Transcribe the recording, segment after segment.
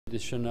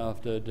edition of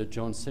the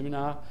Jones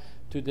Seminar.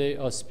 Today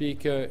our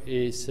speaker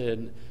is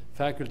a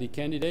faculty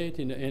candidate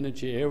in the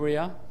energy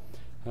area,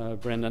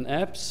 Brenden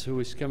Epps, who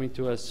is coming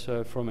to us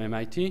from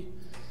MIT.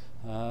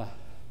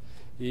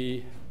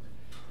 He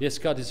has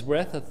got his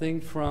breath, I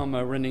think, from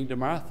running the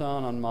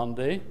marathon on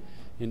Monday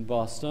in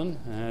Boston,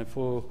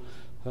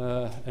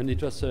 and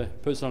it was a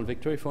personal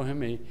victory for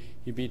him.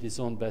 He beat his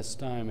own best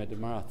time at the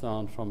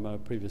marathon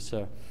from previous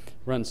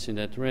runs in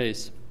that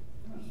race.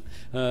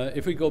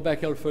 If we go back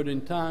a little further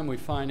in time, we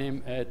find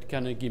him at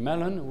Carnegie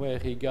Mellon, where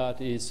he got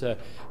his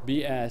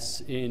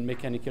BS in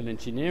mechanical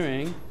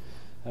engineering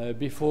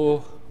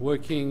before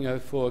working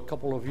for a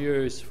couple of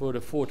years for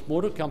the Ford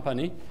Motor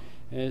Company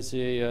as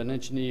an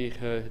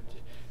engineer,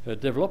 a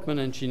development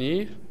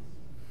engineer.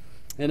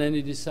 And then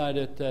he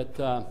decided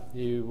that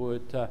he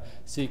would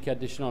seek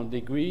additional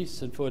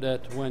degrees, and for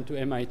that went to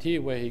MIT,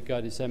 where he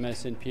got his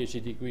MS and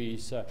PhD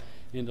degrees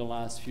in the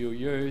last few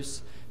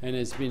years, and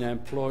has been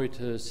employed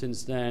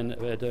since then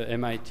at the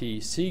MIT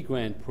Sea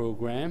Grant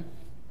program.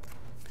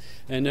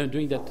 And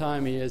during that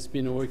time, he has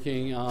been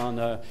working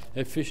on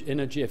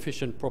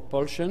energy-efficient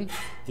propulsion,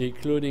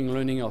 including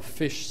learning of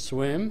fish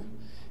swim.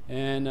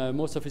 And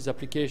most of his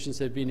applications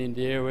have been in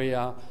the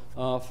area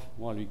of,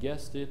 well, you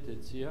guessed it,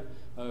 it's here,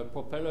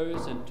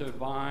 propellers and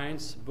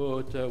turbines,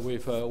 both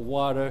with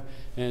water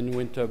and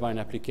wind turbine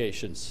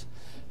applications.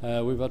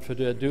 Without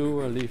further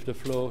ado, I'll leave the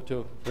floor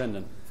to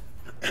Brenden.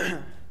 All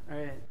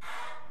right.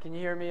 Can you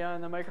hear me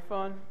on the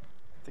microphone?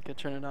 I think I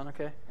turn it on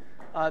okay.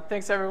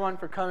 Thanks, everyone,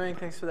 for coming.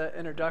 Thanks for that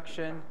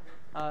introduction.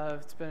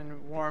 It's been a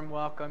warm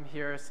welcome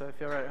here, so I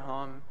feel right at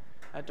home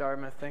at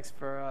Dartmouth. Thanks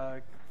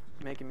for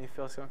making me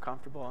feel so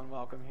comfortable and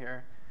welcome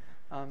here.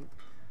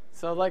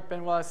 So like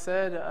Benoit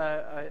said,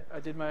 I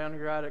did my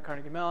undergrad at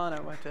Carnegie Mellon.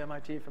 I went to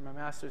MIT for my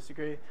master's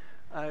degree.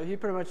 He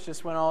pretty much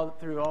just went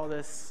through all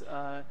this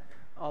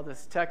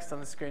text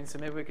on the screen, so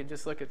maybe we could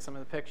just look at some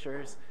of the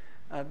pictures.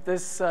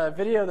 This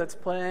video that's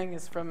playing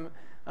is from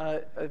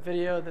a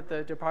video that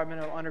the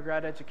Department of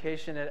Undergrad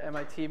Education at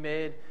MIT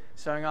made,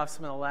 showing off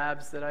some of the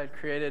labs that I had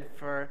created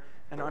for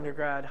an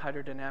undergrad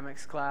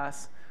hydrodynamics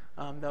class.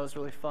 That was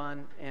really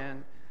fun,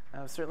 and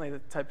certainly the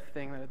type of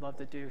thing that I'd love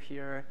to do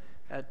here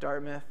at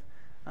Dartmouth.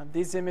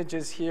 These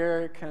images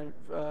here kind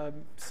of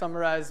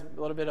summarize a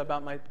little bit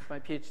about my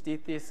PhD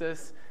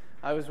thesis.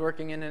 I was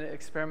working in an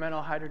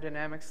experimental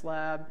hydrodynamics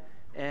lab,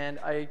 and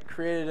I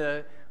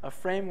created a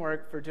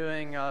framework for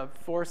doing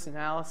force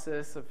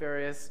analysis of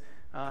various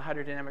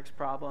hydrodynamics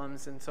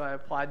problems, and so I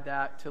applied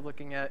that to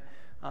looking at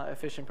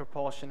efficient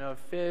propulsion of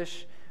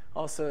fish,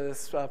 also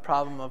this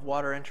problem of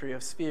water entry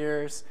of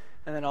spheres,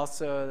 and then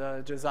also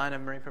the design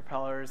of marine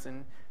propellers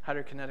and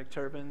hydrokinetic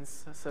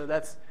turbines. So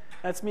that's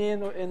me in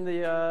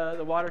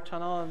the water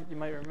tunnel, and you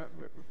might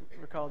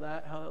recall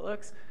that, how it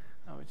looks.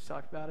 We just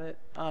talked about it.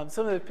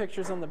 Some of the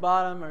pictures on the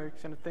bottom are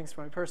kind of things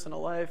from my personal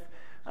life.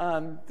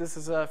 This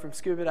is from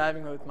scuba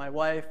diving with my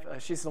wife.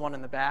 She's the one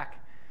in the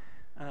back.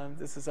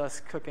 This is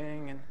us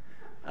cooking,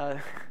 and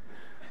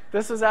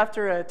this was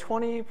after a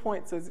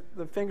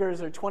the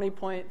fingers are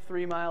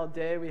 20.3 mile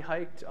day we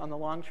hiked on the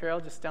long trail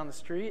just down the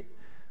street.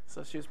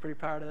 So she was pretty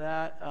proud of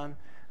that.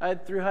 I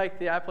had through hiked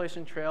the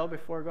Appalachian Trail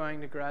before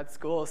going to grad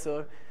school,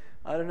 so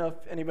I don't know if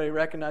anybody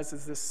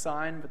recognizes this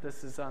sign, but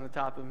this is on the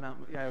top of Mount.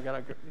 Yeah, you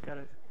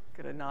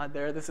got a nod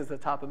there. This is the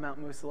top of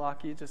Mount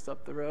Moosilauke, just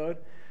up the road.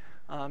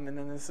 And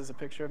then this is a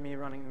picture of me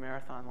running the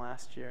marathon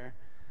last year.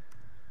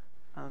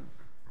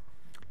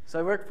 So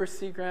I work for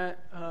Sea Grant,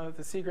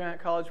 the Sea Grant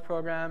College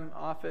Program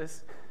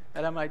office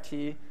at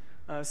MIT.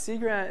 Sea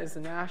Grant is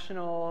a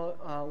national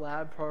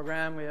lab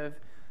program. We have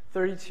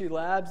 32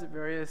 labs at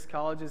various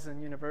colleges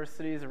and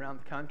universities around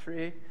the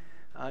country,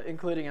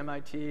 including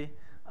MIT.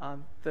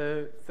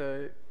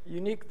 The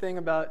unique thing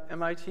about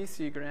MIT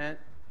Sea Grant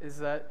is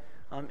that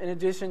in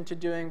addition to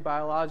doing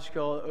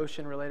biological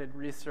ocean-related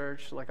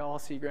research, like all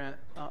Sea Grant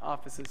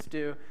offices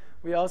do,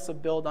 we also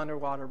build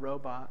underwater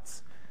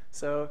robots.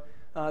 So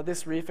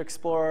this reef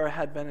explorer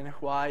had been in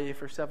Hawaii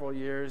for several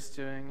years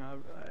doing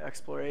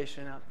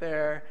exploration out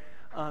there.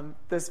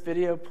 This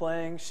video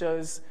playing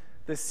shows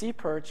the sea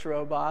perch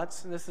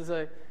robots, and this is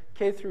a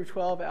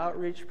K-12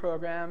 outreach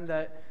program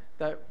that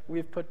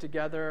we've put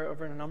together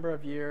over a number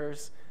of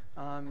years.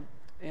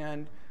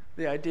 And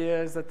the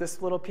idea is that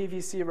this little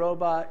PVC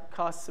robot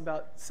costs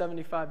about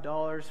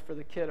 $75 for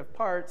the kit of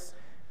parts,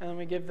 and then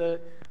we give the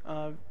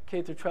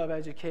K-12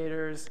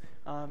 educators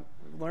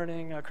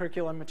learning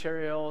curriculum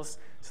materials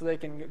so they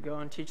can go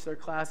and teach their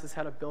classes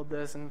how to build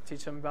this and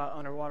teach them about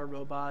underwater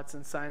robots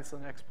and science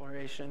and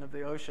exploration of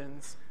the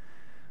oceans.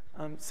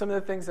 Some of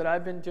the things that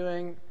I've been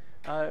doing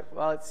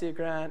while at Sea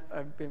Grant,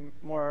 I've been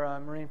more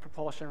marine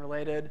propulsion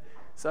related.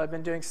 So I've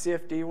been doing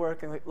CFD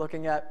work and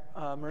looking at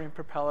marine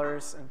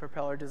propellers and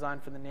propeller design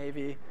for the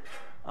Navy.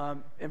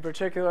 In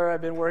particular,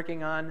 I've been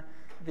working on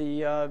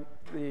the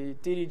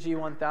DDG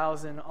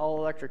 1000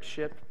 all-electric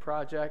ship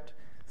project.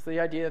 So the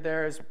idea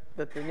there is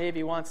that the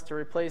Navy wants to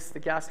replace the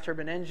gas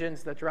turbine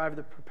engines that drive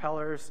the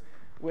propellers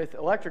with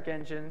electric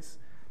engines.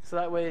 So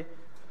that way,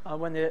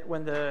 when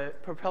the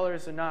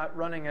propellers are not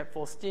running at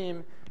full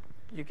steam,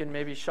 you can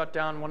maybe shut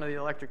down one of the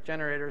electric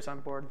generators on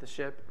board the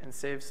ship and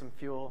save some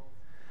fuel.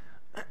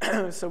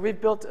 So we've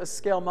built a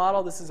scale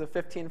model. This is a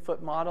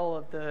 15-foot model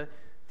of the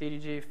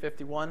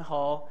DDG-51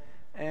 hull.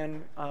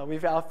 And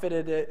we've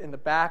outfitted it in the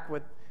back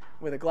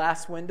with a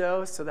glass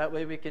window, so that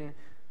way we can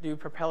do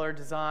propeller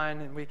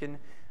design and we can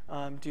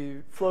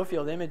do flow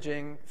field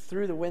imaging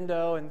through the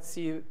window and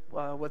see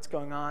what's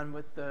going on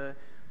with the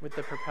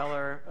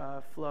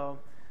propeller flow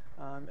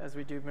as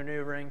we do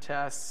maneuvering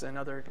tests and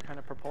other kind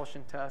of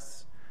propulsion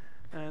tests.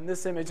 And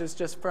this image is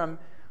just from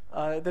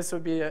this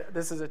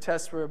is a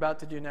test we're about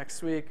to do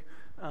next week,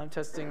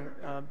 testing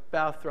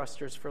bow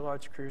thrusters for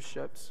large cruise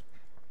ships.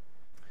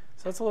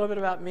 So that's a little bit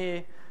about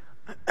me.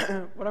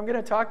 What I'm going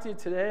to talk to you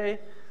today,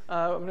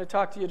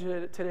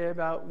 today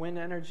about wind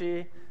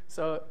energy.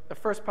 So the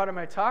first part of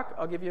my talk,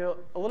 I'll give you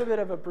a little bit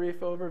of a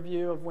brief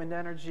overview of wind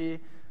energy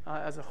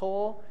as a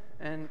whole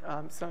and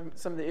some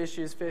of the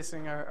issues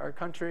facing our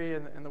country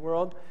and the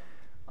world.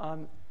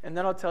 And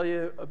then I'll tell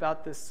you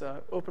about this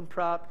open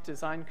prop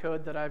design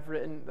code that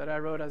I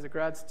wrote as a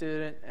grad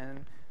student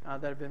and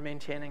that I've been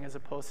maintaining as a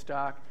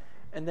postdoc.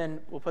 And then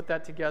we'll put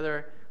that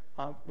together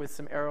with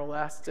some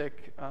aeroelastic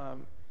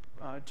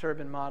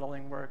turbine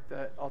modeling work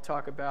that I'll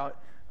talk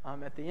about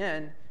at the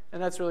end.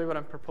 And that's really what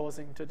I'm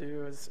proposing to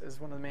do as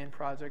one of the main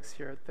projects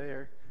here at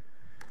Thayer.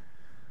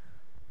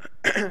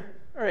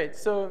 All right,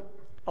 so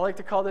I like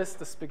to call this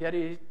the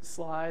spaghetti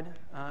slide.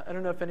 I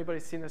don't know if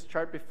anybody's seen this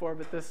chart before,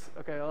 but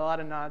okay, a lot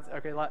of nods.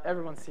 Okay,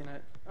 everyone's seen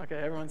it. Okay,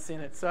 everyone's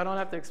seen it. So I don't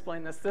have to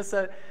explain this.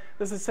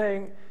 This is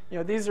saying,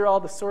 these are all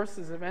the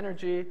sources of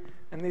energy,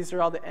 and these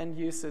are all the end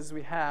uses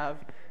we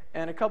have.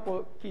 And a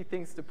couple key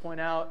things to point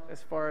out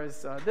as far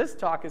as this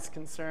talk is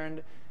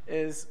concerned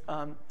is,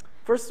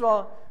 first of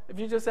all, if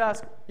you just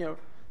ask,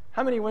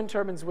 how many wind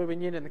turbines would we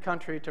need in the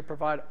country to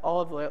provide all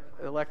of the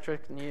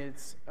electric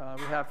needs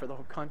we have for the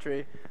whole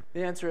country?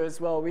 The answer is,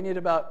 well, we need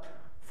about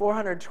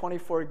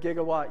 424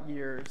 gigawatt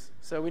years.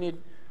 So we need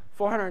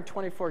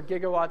 424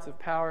 gigawatts of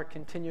power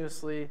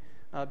continuously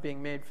being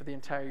made for the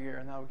entire year,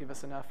 and that will give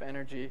us enough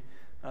energy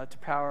to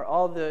power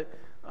all the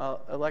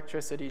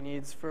electricity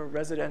needs for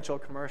residential,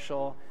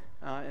 commercial,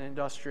 and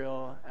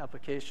industrial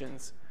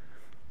applications.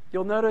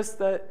 You'll notice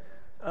that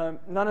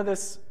none of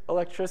this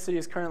electricity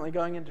is currently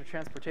going into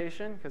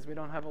transportation because we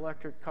don't have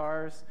electric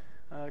cars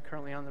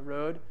currently on the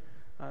road.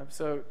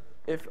 So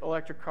if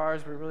electric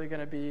cars were really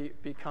going to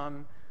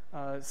become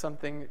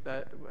something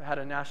that had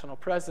a national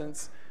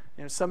presence,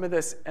 some of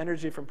this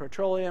energy from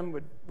petroleum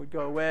would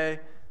go away.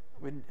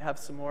 We'd have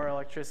some more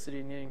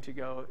electricity needing to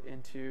go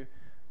into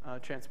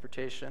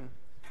transportation.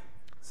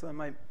 So that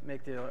might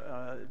make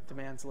the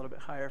demands a little bit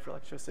higher for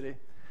electricity.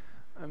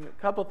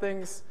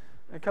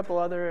 A couple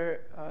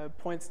other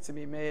points to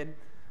be made.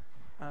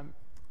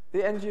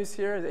 The end use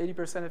here is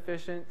 80%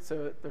 efficient,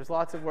 so there's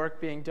lots of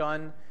work being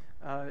done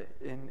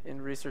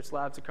in research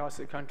labs across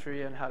the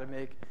country on how to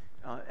make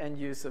end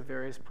use of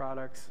various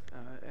products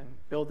and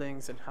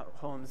buildings and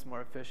homes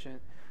more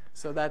efficient.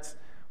 So that's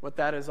what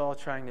that is all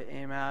trying to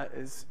aim at,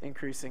 is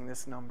increasing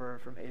this number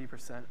from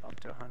 80% up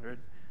to 100.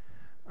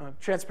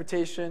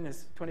 Transportation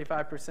is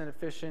 25%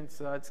 efficient,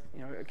 so that's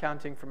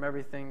accounting from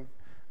everything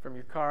from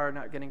your car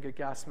not getting good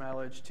gas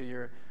mileage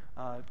to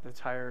the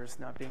tires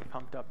not being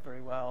pumped up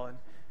very well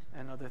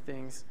and other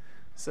things.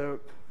 So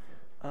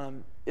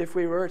if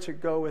we were to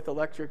go with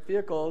electric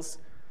vehicles,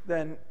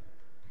 then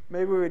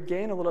maybe we would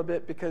gain a little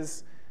bit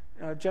because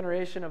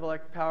generation of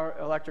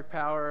electric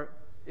power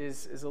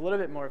is a little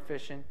bit more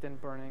efficient than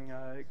burning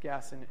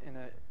gas in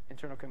an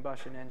internal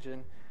combustion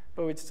engine,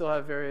 but we'd still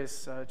have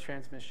various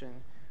transmission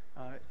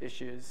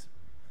issues.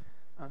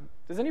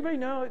 Does anybody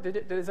know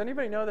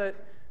that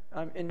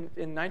in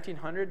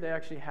 1900 they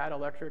actually had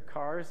electric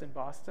cars in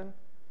Boston?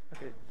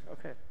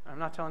 Okay. I'm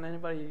not telling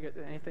anybody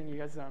anything you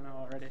guys don't know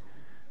already.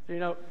 Do you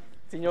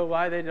know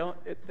why they don't?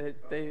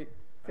 They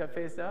got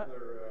phased out? I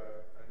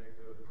think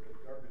the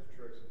garbage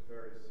trucks and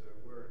ferries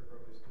were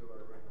probably still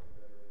are running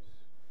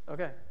on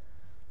batteries.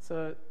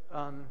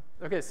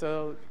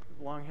 So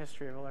long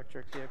history of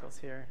electric vehicles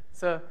here.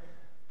 So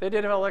they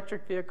did have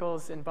electric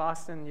vehicles in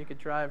Boston. You could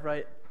drive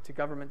right to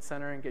Government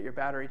Center and get your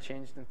battery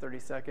changed in 30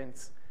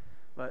 seconds.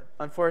 But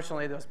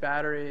unfortunately, those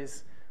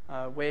batteries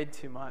weighed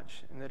too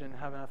much, and they didn't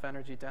have enough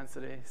energy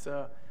density.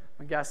 So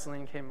when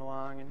gasoline came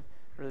along and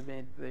really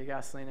made the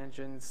gasoline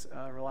engines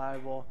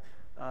reliable,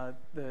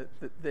 the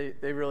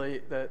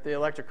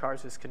electric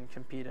cars just couldn't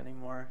compete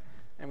anymore.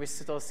 And we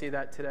still see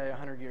that today,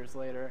 100 years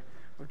later,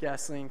 with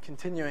gasoline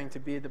continuing to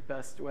be the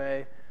best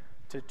way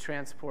to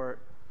transport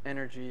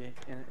energy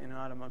in an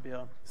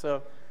automobile.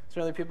 So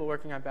certainly people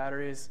working on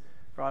batteries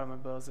for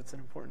automobiles, it's an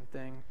important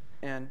thing.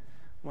 And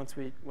once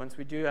we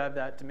do have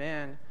that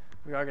demand,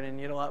 we are going to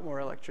need a lot more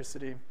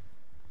electricity.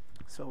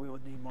 So we will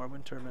need more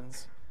wind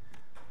turbines.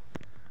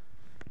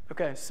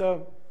 Okay,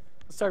 so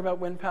let's talk about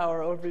wind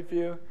power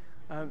overview.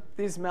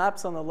 These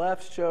maps on the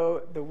left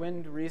show the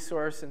wind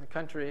resource in the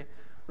country.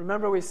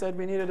 Remember we said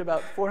we needed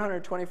about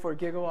 424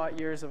 gigawatt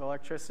years of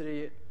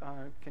electricity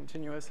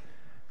continuous.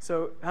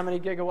 So how many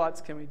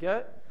gigawatts can we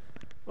get?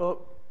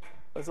 Well,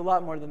 there's a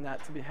lot more than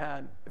that to be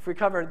had. If we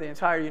covered the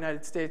entire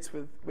United States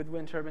with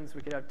wind turbines,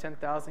 we could have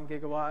 10,000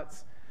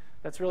 gigawatts.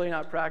 That's really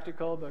not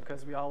practical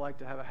because we all like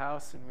to have a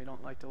house and we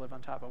don't like to live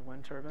on top of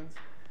wind turbines.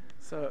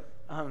 So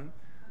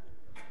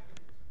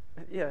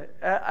yeah,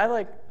 I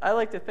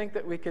like to think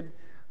that we could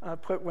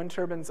put wind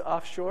turbines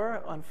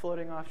offshore on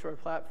floating offshore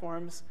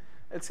platforms.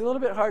 It's a little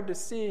bit hard to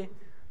see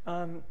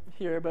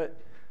here, but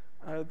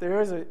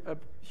there is a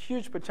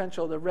huge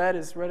potential. The red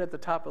is right at the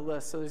top of the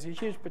list. So there's a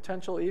huge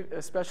potential,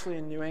 especially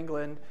in New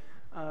England,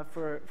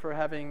 for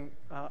having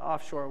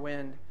offshore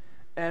wind.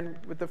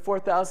 And with the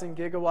 4,000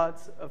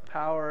 gigawatts of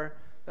power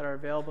that are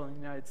available in the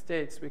United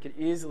States, we could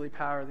easily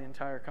power the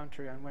entire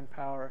country on wind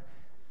power,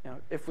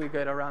 if we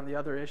get around the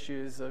other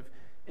issues of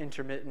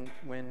intermittent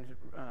wind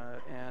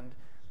and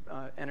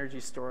energy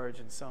storage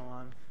and so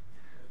on.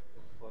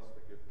 Plus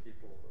the good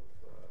people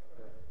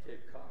of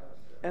Cape Cod.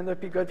 And the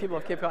good people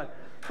of Cape Cod.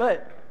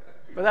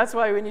 But that's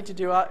why we need to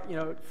do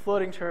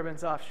floating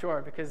turbines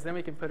offshore, because then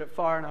we can put it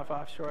far enough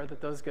offshore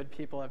that those good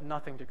people have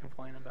nothing to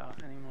complain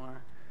about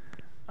anymore.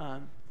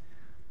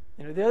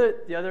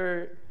 The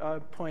other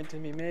point to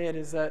be made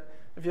is that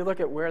if you look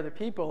at where the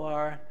people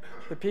are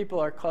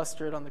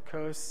clustered on the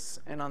coasts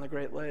and on the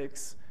Great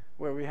Lakes,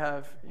 where we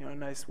have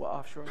nice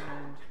offshore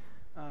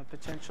wind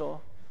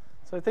potential.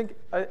 So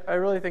I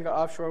really think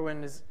offshore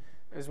wind is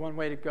one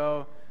way to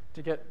go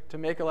to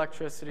make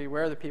electricity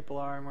where the people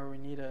are and where we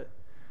need it.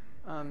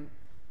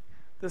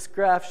 This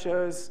graph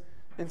shows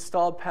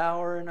installed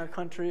power in our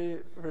country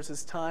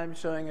versus time,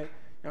 showing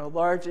a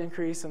large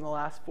increase in the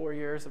last 4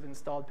 years of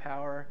installed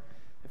power.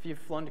 If you've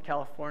flown to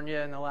California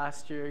in the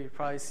last year, you've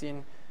probably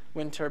seen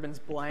wind turbines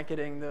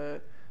blanketing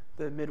the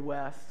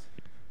Midwest.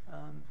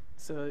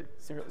 So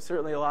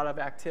certainly a lot of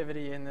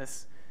activity in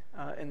this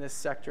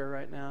sector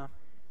right now.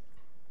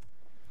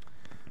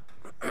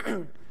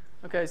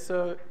 Okay,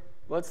 so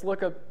let's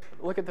look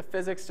at the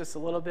physics just a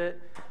little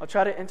bit. I'll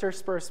try to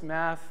intersperse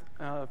math,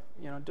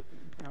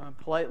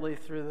 politely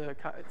through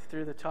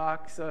the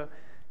talk. So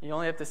you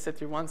only have to sit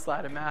through one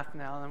slide of math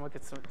now, and then look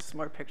at some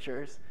smart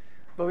pictures.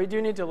 But we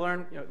do need to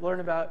learn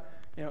about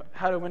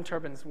how do wind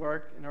turbines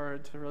work in order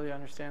to really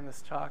understand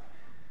this talk.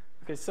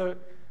 Okay, so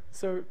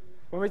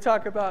when we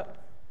talk about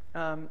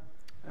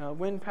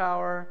wind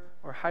power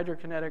or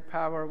hydrokinetic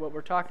power, what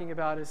we're talking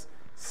about is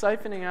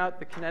siphoning out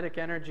the kinetic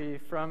energy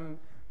from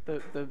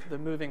the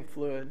moving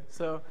fluid.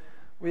 So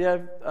we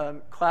have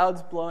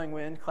clouds blow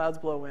wind,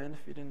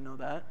 if you didn't know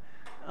that.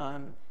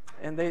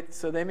 And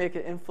they make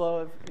an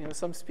inflow of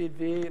some speed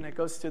v, and it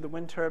goes through the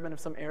wind turbine of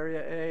some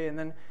area A, and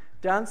then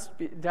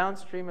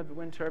downstream of the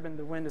wind turbine,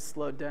 the wind is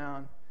slowed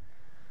down.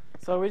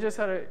 So we just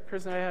had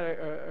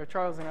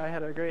Charles and I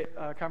had a great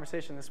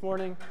conversation this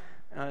morning,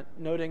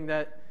 noting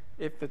that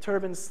if the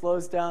turbine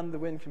slows down the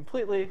wind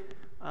completely,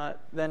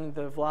 then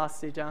the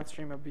velocity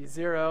downstream would be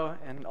 0,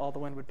 and all the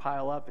wind would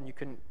pile up, and you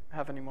couldn't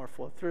have any more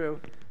flow through.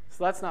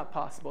 So that's not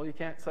possible. You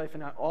can't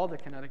siphon out all the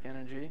kinetic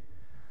energy.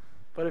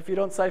 But if you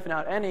don't siphon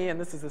out any, and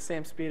this is the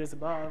same speed as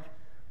above,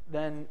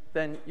 then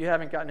you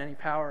haven't gotten any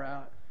power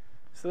out.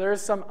 So there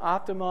is some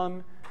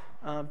optimum,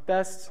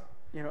 best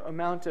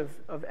amount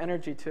of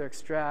energy to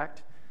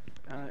extract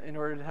in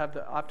order to have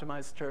the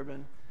optimized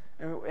turbine.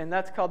 And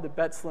that's called the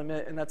Betz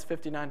limit, and that's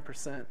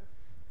 59%.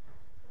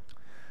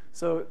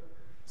 So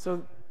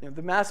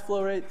the mass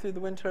flow rate through the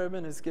wind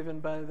turbine is given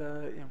by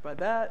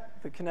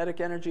that. The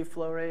kinetic energy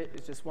flow rate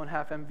is just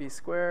 1/2 mv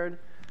squared.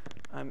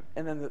 And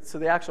then so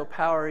the actual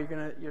power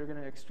you're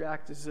gonna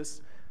extract is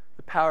just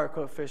the power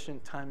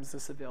coefficient times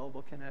this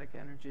available kinetic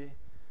energy.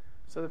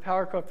 So the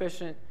power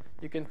coefficient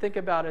you can think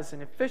about as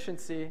an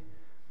efficiency,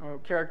 or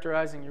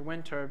characterizing your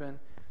wind turbine,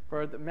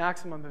 where the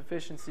maximum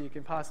efficiency you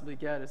can possibly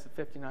get is at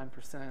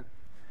 59%.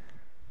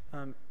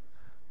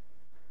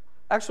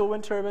 Actual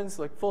wind turbines,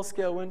 like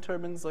full-scale wind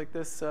turbines, like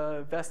this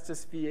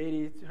Vestas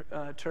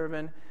V80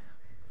 turbine,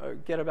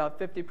 get about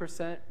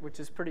 50%, which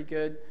is pretty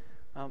good.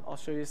 I'll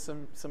show you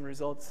some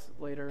results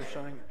later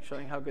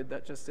showing how good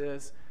that just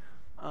is.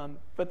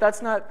 But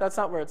that's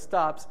not where it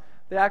stops.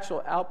 The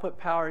actual output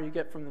power you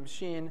get from the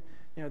machine,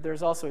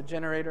 there's also a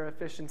generator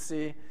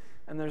efficiency,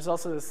 and there's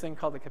also this thing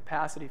called the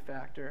capacity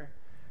factor.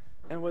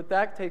 And what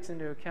that takes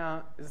into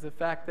account is the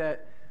fact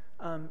that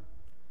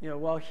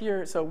while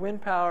here, so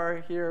wind power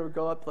here would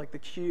go up like the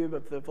cube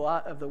of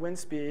the wind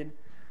speed,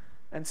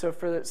 and so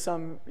for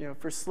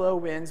for slow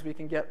winds we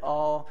can get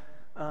all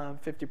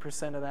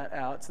 50% of that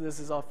out. So this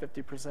is all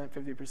 50%,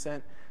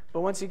 50%.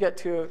 But once you get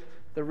to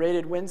the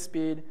rated wind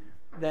speed,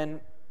 then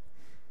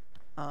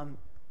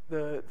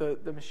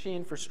the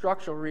machine, for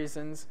structural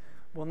reasons,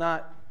 will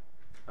not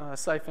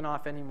siphon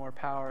off any more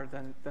power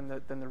than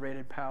the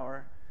rated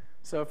power.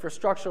 So for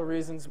structural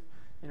reasons,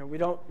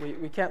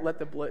 we can't let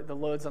the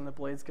loads on the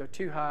blades go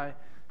too high.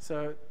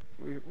 So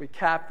we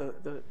cap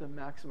the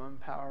maximum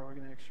power we're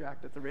going to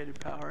extract at the rated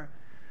power.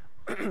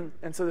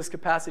 And so this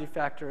capacity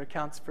factor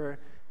accounts for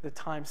the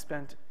time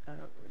spent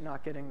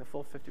not getting the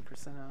full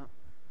 50%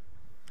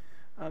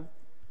 out.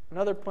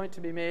 Another point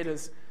to be made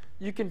is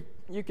you can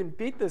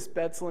beat this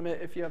Betz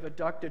limit if you have a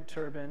ducted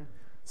turbine.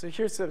 So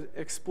here's an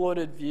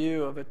exploded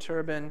view of a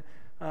turbine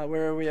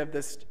where we have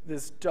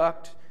this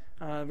duct.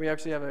 We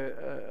actually have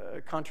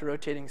a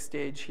contra-rotating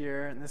stage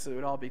here, and this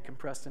would all be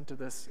compressed into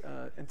this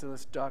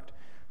duct.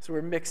 So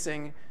we're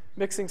mixing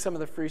some of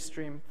the free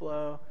stream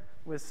flow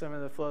with some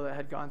of the flow that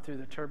had gone through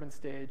the turbine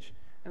stage,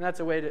 and that's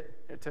a way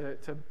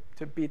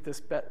to beat this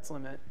Betz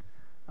limit.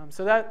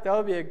 So that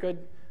would be a good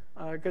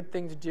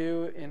thing to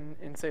do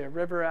in say a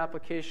river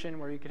application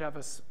where you could have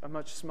a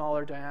much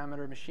smaller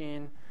diameter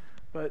machine,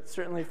 but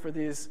certainly for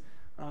these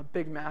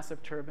big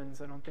massive turbines,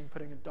 I don't think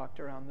putting a duct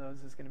around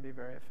those is going to be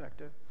very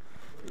effective.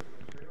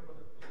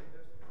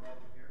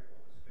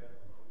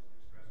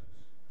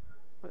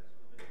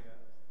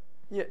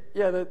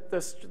 Yeah,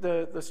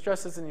 the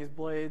stresses in these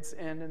blades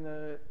and in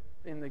the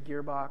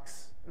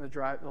gearbox, in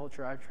the whole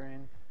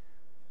drivetrain.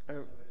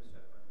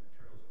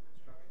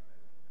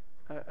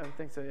 I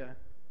think so, yeah.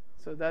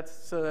 So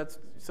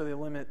they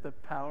limit the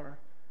power.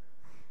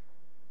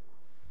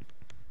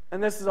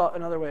 And this is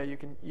another way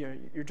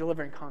you're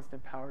delivering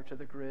constant power to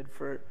the grid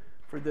for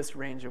this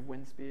range of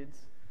wind speeds.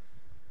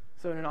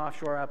 So in an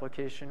offshore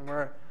application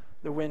where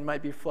the wind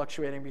might be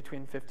fluctuating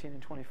between 15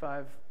 and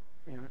 25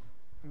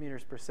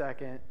 meters per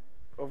second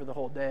over the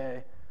whole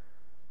day,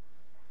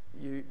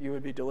 you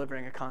would be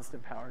delivering a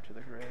constant power to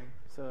the grid.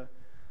 So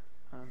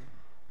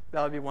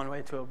that would be one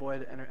way to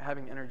avoid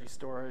having energy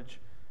storage,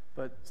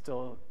 but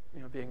still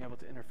being able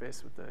to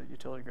interface with the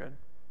utility grid.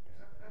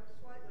 I'm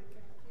slightly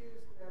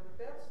confused now.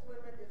 The Betz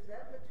limit, is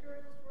that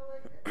materials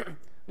related?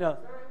 No,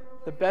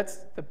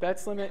 the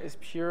Betz limit is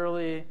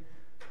purely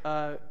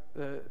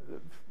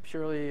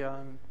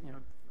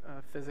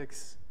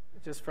physics,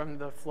 just from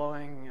the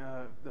flowing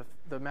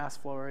the mass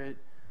flow rate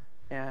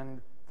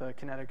and the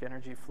kinetic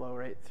energy flow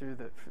rate through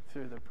the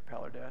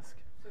propeller disc.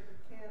 So you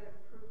can't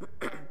improve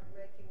it by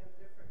making a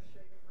different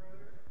shaped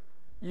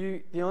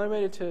rotor? The only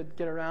way to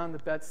get around the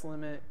Betz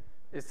limit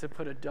is to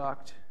put a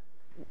duct.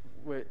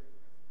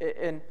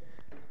 And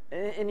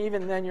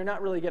even then, you're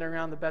not really getting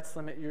around the Betz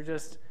limit. You're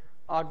just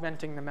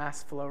augmenting the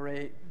mass flow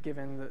rate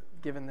given the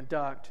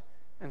duct.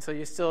 And so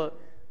you still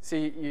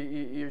see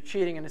you're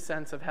cheating in a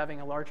sense of having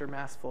a larger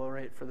mass flow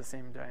rate for the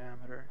same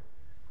diameter.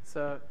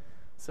 The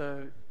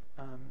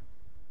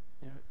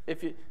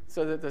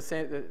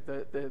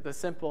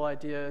simple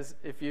idea is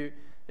if you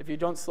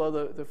don't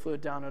slow the fluid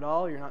down at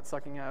all, you're not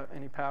sucking out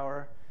any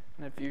power.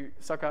 And if you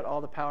suck out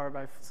all the power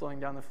by slowing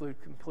down the fluid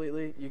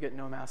completely, you get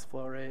no mass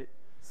flow rate,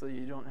 so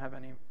you don't have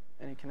any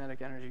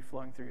kinetic energy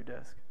flowing through your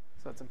disk.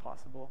 So that's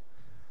impossible.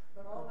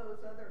 But all those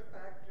other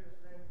factors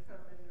then come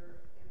into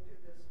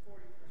this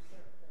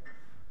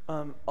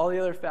 40% thing. All the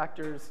other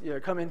factors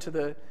come into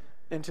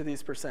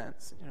these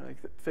percents. Like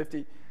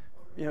 50.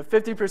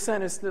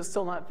 50% is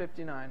still not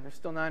 59. There's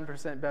still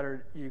 9%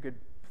 better you could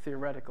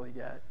theoretically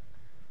get.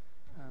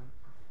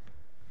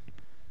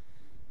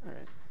 All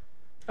right.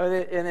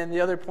 And then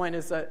the other point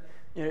is that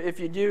if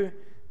you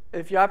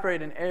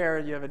operate in air,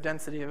 you have a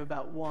density of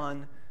about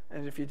 1,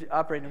 and if you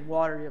operate in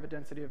water, you have a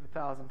density of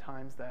 1,000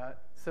 times that.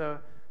 So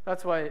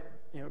that's why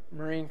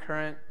marine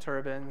current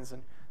turbines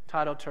and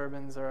tidal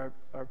turbines are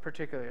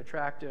particularly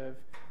attractive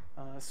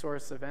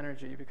source of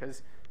energy,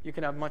 because you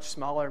can have much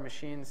smaller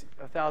machines.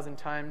 1,000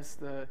 times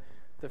the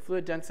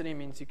fluid density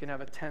means you can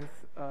have 1/10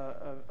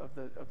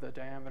 of the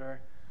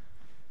diameter,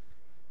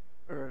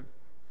 or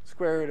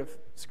square root of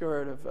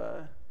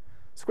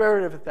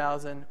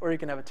 1,000, or you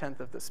can have 1/10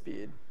 of the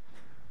speed,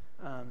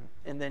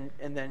 and then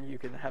you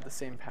can have the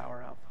same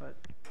power output.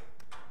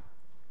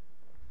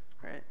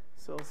 All right,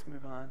 so let's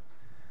move on.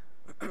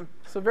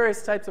 So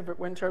various types of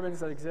wind turbines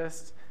that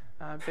exist.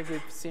 I think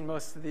we've seen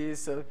most of these.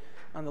 So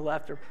on the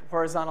left are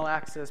horizontal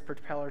axis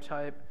propeller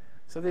type.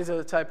 So these are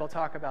the type I'll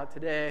talk about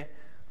today.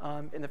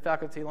 In the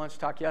faculty lunch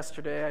talk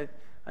yesterday,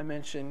 I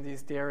mentioned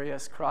these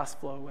Darius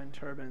cross-flow wind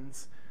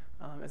turbines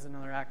as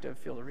another active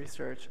field of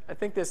research. I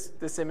think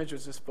this image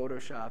was just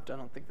photoshopped. I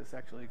don't think this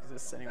actually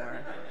exists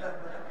anywhere.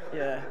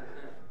 Yeah.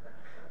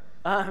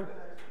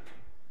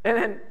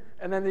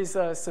 And then these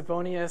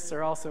Savonius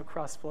are also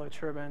cross-flow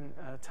turbine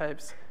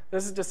types.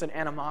 This is just an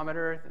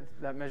anemometer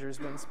that measures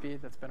wind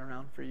speed that's been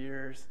around for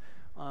years.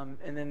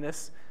 And then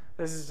this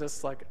is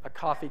just like a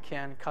coffee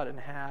can cut in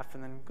half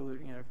and then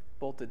glued,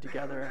 bolted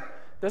together.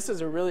 This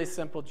is a really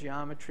simple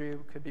geometry.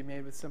 It could be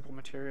made with simple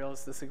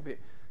materials. This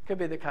could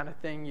be the kind of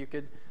thing you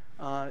could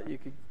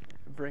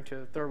bring to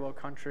a third world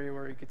country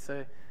where you could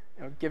say,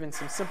 given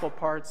some simple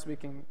parts, we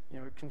can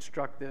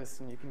construct this,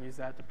 and you can use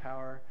that to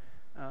power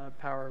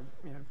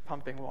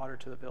pumping water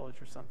to the village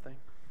or something.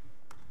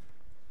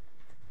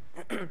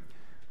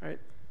 All right.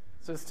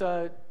 So just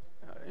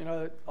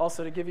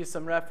also to give you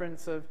some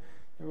reference of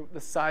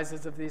the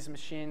sizes of these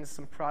machines,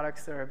 some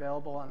products that are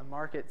available on the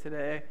market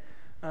today.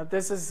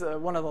 This is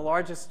one of the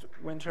largest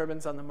wind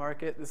turbines on the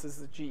market. This is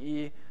the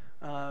GE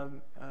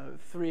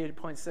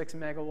 3.6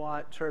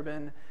 megawatt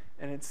turbine,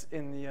 and it's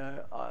in the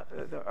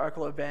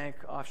Arklow Bank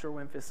offshore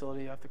wind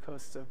facility off the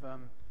coast of I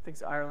think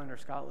it's Ireland or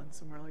Scotland,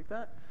 somewhere like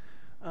that.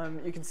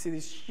 You can see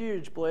these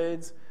huge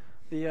blades.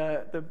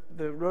 The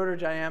rotor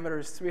diameter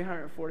is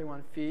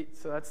 341 feet,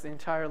 so that's the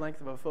entire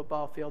length of a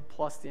football field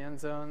plus the end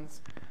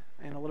zones.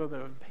 and a little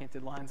bit of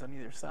painted lines on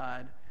either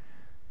side.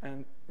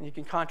 And you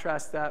can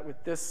contrast that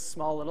with this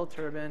small little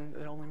turbine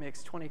that only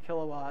makes 20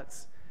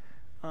 kilowatts.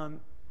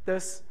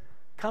 This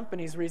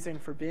company's reason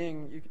for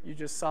being, you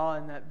just saw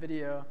in that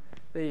video,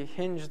 they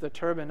hinge the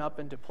turbine up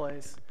into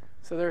place.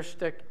 So their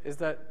shtick is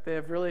that they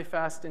have really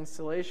fast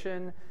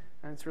installation,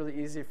 and it's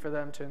really easy for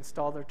them to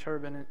install their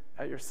turbine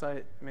at your site.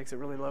 It makes it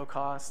really low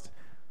cost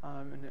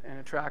and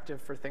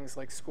attractive for things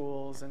like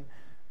schools and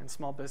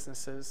small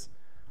businesses.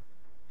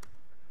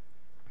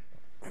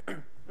 All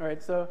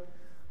right, so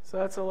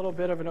that's a little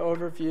bit of an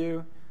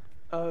overview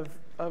of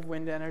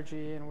wind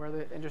energy and where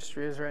the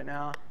industry is right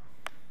now.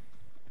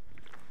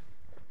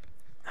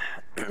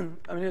 I'm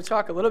going to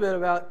talk a little bit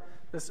about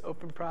this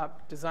open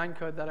prop design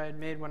code that I had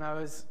made when I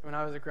was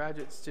a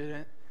graduate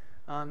student.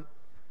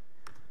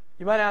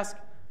 You might ask,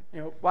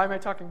 why am I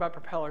talking about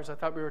propellers? I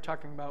thought we were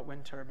talking about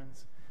wind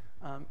turbines.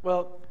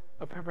 Well,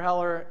 a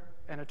propeller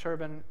and a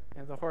turbine,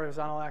 the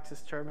horizontal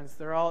axis turbines,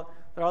 they're all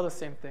the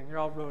same thing. They're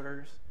all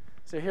rotors.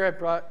 So here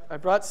I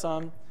brought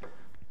some.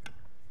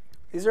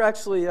 These are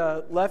actually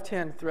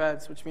left-hand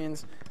threads, which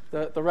means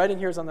the writing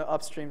here is on the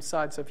upstream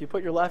side. So if you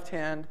put your left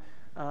hand,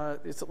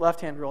 it's a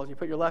left-hand rule. You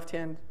put your left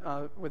hand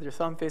with your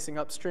thumb facing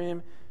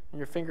upstream, and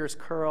your fingers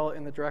curl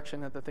in the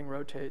direction that the thing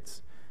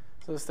rotates.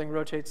 So this thing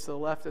rotates to the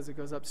left as it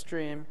goes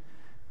upstream.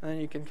 And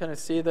then you can kind of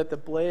see that the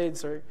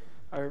blades are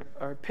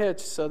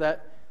pitched so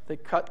that they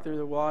cut through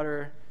the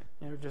water,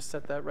 just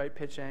at that right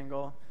pitch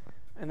angle.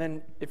 And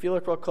then if you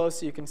look real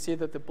closely, you can see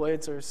that the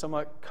blades are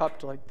somewhat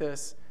cupped like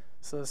this.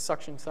 So the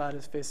suction side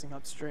is facing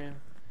upstream.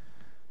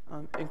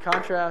 In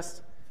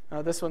contrast,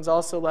 this one's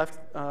also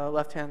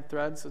left-hand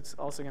thread, so it's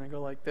also going to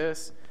go like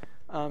this.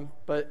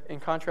 But in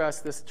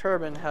contrast, this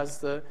turbine has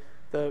the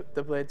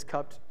blades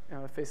cupped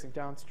facing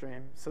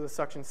downstream. So the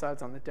suction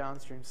side's on the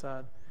downstream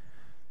side.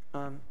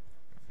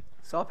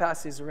 So I'll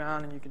pass these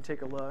around, and you can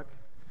take a look.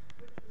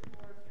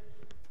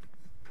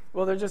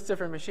 Well, they're just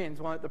different machines.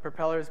 The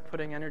propeller is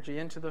putting energy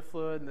into the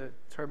fluid, and the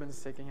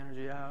turbine's taking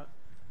energy out.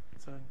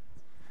 So,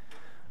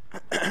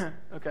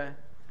 okay.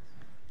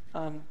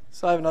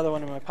 So I have another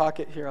one in my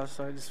pocket here,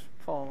 so I just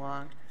follow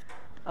along.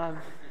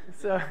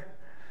 So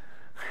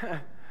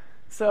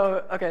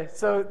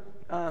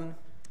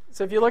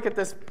if you look at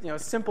this,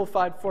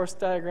 simplified force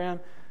diagram,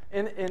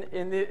 in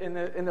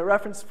the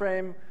reference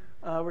frame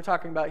we're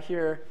talking about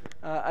here,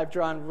 I've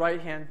drawn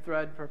right-hand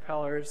thread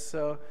propellers.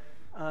 So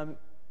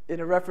in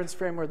a reference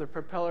frame where the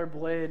propeller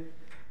blade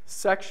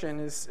section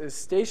is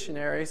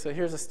stationary, so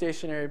here's a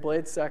stationary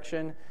blade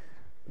section.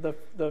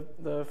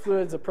 The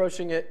fluid's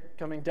approaching it,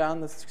 coming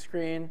down the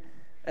screen,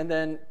 and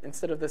then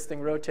instead of this thing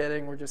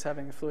rotating, we're just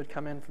having the fluid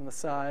come in from the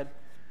side.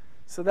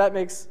 So that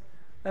makes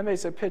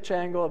a pitch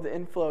angle of the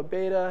inflow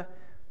beta.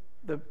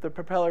 The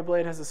propeller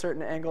blade has a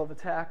certain angle of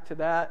attack to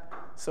that,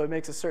 so it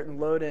makes a certain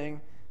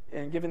loading.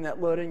 And given that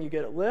loading, you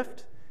get a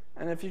lift.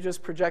 And if you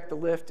just project the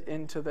lift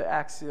into the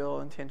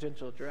axial and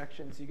tangential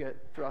directions, you get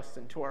thrust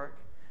and torque.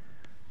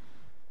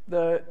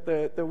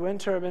 The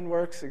wind turbine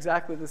works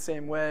exactly the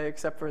same way,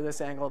 except for this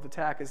angle of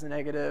attack is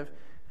negative,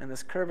 and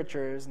this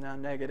curvature is now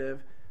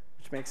negative,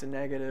 which makes a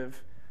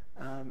negative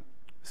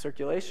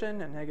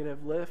circulation, a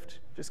negative lift,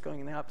 just going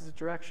in the opposite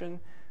direction.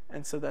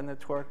 And so then the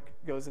torque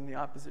goes in the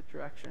opposite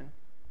direction.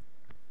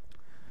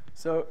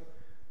 So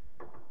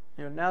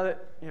now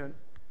that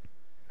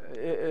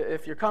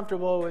if you're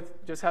comfortable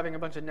with just having a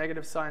bunch of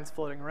negative signs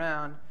floating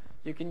around,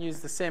 you can use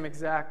the same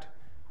exact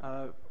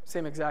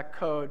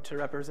code to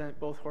represent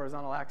both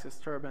horizontal axis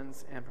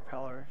turbines and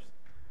propellers.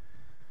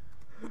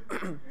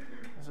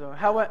 So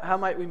how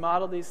might we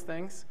model these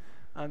things?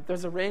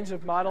 There's a range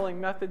of modeling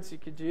methods you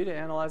could do to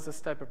analyze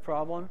this type of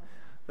problem.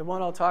 The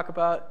one I'll talk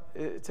about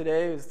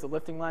today is the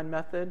lifting line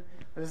method.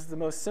 This is the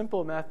most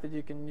simple method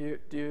you can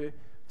do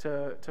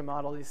to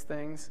model these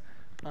things.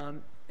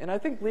 And I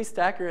think least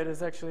accurate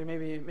is actually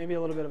maybe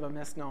a little bit of a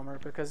misnomer,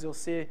 because you'll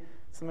see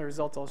some of the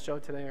results I'll show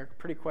today are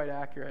quite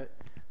accurate.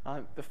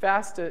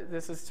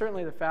 This is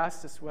certainly the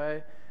fastest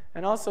way.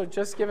 And also,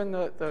 just given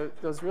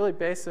those really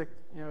basic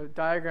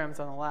diagrams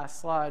on the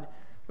last slide,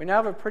 we now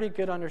have a pretty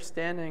good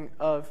understanding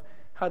of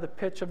how the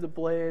pitch of the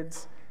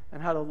blades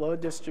and how the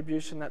load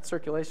distribution, that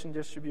circulation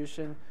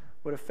distribution,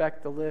 would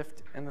affect the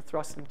lift and the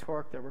thrust and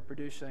torque that we're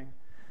producing.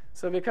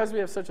 So because we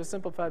have such a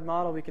simplified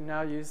model, we can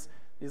now use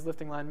these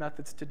lifting line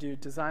methods to do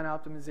design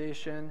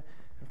optimization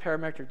and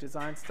parametric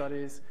design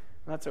studies.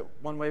 And that's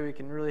one way we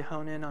can really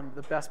hone in on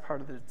the best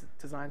part of the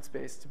design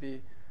space to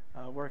be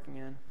working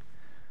in.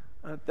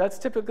 That's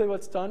typically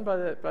what's done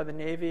by the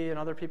Navy and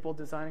other people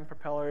designing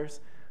propellers.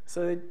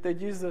 So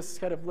they'd use this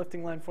kind of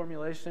lifting line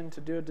formulation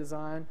to do a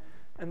design,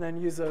 and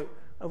then use a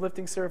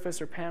lifting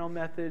surface or panel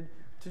method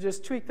to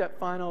just tweak that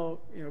final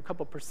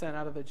couple percent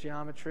out of the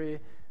geometry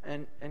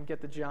and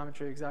get the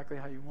geometry exactly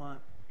how you want.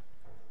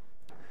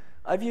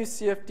 I've used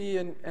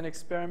CFD and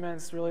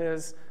experiments really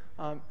as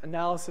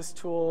analysis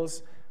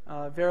tools,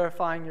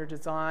 verifying your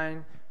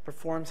design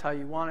performs how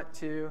you want it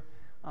to,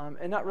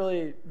 and not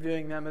really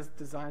viewing them as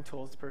design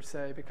tools per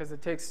se, because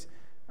it takes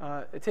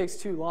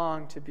too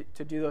long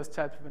to do those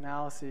types of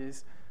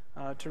analyses.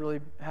 to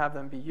really have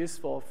them be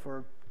useful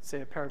for,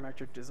 say, a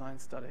parametric design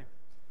study.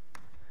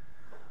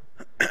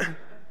 All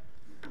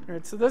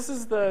right, so this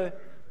is the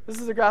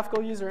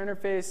graphical user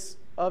interface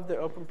of the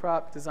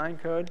OpenProp design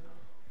code.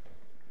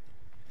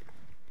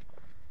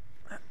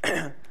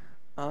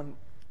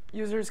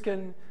 Users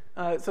can,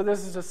 so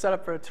this is just set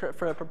up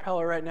for a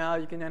propeller right now.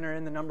 You can enter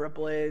in the number of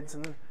blades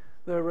and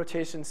the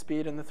rotation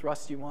speed and the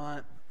thrust you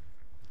want.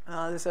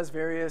 This has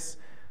various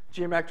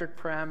geometric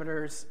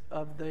parameters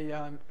of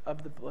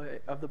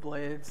the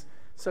blades,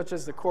 such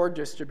as the chord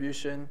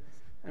distribution.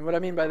 And what I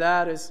mean by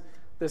that is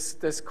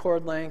this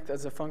chord length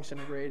as a function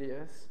of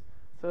radius.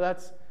 So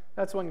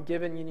that's one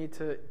given you need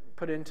to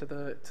put into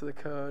the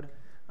code.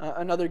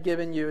 Another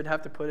given you would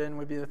have to put in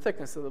would be the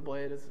thickness of the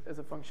blade as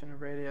a function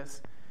of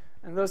radius.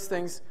 And those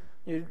things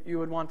you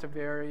would want to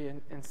vary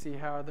and see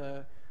how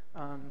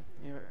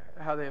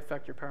how they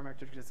affect your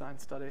parametric design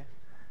study.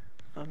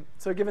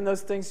 So given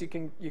those things, you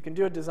can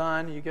do a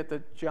design, you get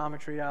the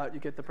geometry out, you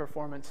get the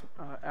performance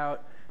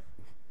out.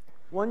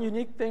 One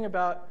unique thing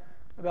about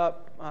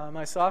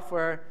my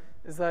software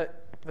is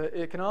that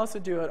it can also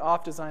do an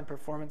off-design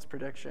performance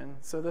prediction.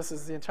 So this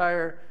is the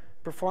entire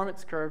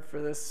performance curve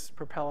for this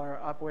propeller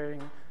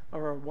operating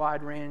over a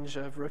wide range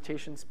of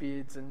rotation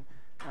speeds and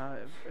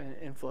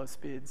inflow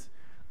speeds.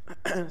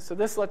 So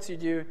this lets you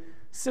do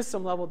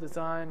system-level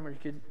design where you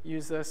could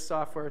use this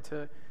software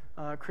to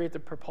create the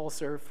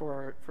propulsor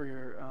for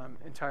your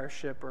entire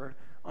ship or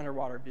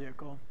underwater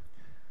vehicle.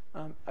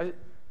 I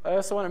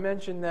also want to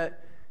mention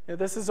that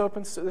this is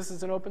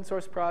an open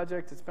source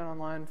project. It's been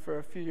online for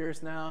a few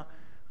years now.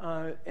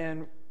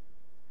 And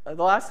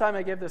the last time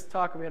I gave this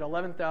talk, we had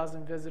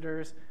 11,000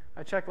 visitors.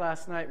 I checked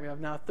last night. We have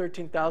now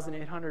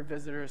 13,800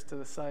 visitors to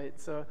the site.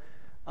 So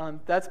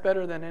that's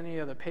better than any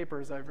of the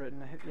papers I've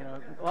written.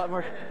 A lot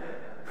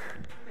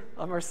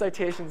more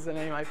citations than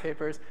any of my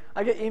papers.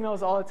 I get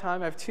emails all the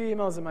time. I have 2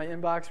 emails in my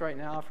inbox right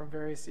now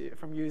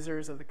from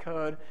users of the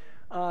code.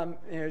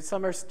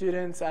 Some are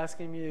students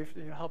asking me if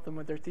help them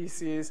with their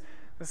theses.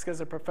 This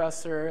guy's a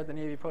professor at the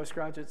Navy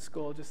postgraduate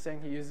school just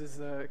saying he uses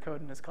the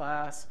code in his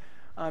class.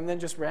 Then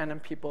just random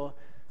people.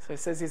 So he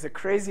says he's a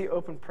crazy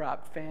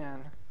OpenProp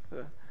fan.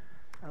 So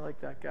I like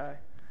that guy.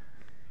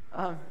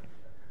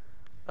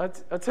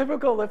 A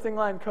typical lifting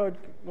line code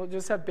will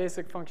just have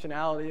basic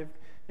functionality.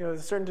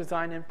 There's certain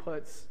design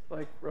inputs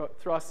like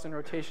thrust and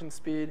rotation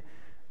speed.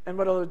 And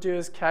what it'll do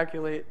is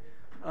calculate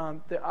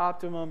the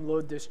optimum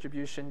load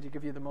distribution to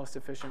give you the most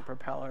efficient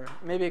propeller.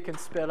 Maybe it can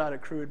spit out a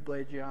crude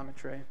blade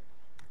geometry.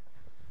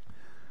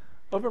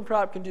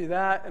 OpenProp can do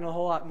that and a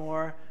whole lot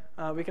more.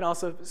 We can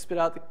also spit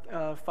out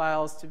the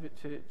files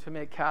to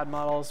make CAD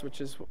models,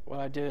 which is what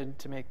I did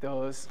to make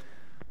those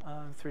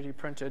 3D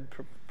printed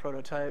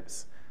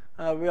prototypes.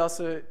 We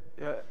also,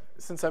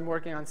 since I'm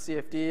working on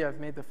CFD, I've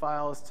made the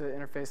files to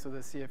interface with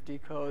the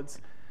CFD codes.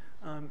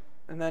 And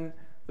then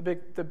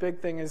the big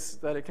thing is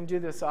that it can do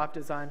this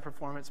off-design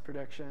performance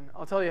prediction.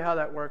 I'll tell you how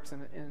that works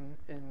in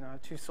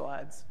 2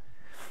 slides.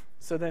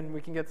 So then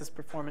we can get this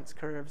performance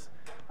curves.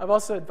 I've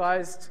also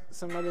advised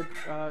some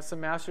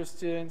master's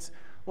students.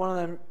 One of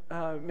them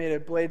made a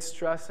blade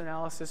stress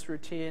analysis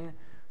routine.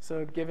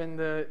 So given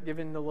the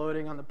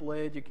loading on the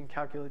blade, you can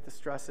calculate the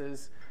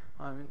stresses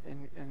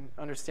and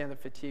understand the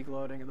fatigue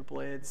loading of the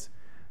blades.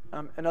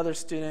 Another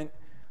student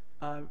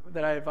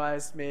that I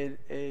advised made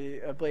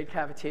a blade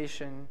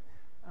cavitation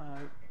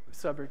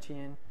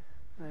subroutine.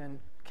 And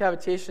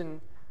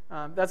cavitation,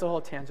 that's a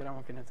whole tangent. I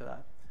won't get into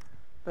that.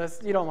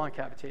 You don't want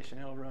cavitation.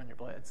 It'll ruin your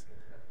blades.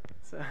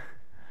 So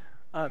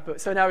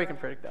now we can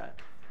predict that.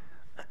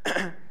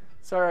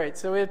 So all right,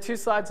 so we have 2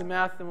 slides of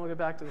math, then we'll get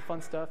back to the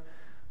fun stuff.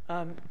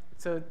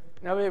 So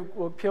now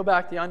we'll peel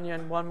back the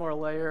onion one more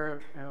layer,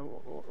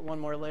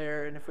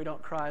 and if we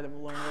don't cry, then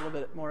we'll learn a little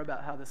bit more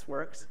about how this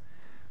works.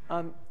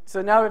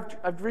 So now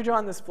I've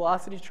redrawn this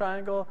velocity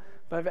triangle,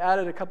 but I've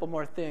added a couple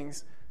more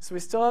things. So we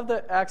still have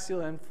the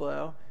axial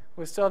inflow.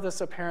 We still have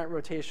this apparent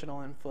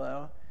rotational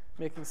inflow,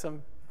 making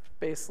some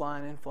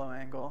baseline inflow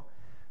angle.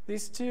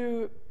 These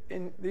two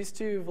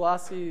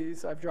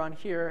velocities I've drawn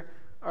here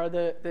are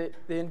the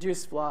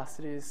induced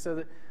velocities. So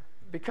that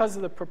because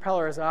of the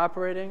propeller is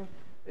operating,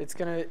 it's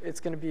going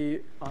to be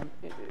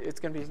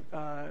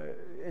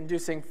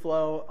inducing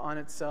flow on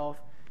itself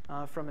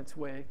from its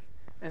wake.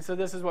 And so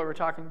this is what we're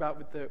talking about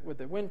with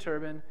the wind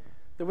turbine.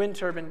 The wind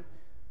turbine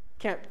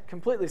can't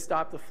completely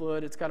stop the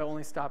fluid. It's got to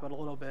only stop it a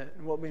little bit.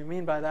 And what we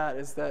mean by that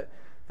is that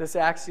this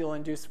axial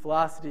induced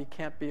velocity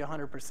can't be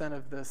 100%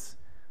 of this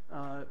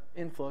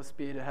inflow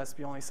speed. It has to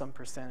be only some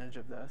percentage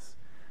of this.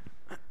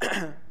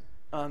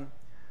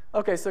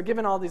 OK, so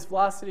given all these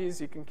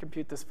velocities, you can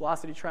compute this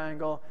velocity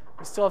triangle.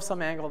 We still have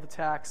some angle of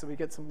attack, so we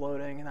get some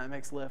loading, and that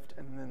makes lift,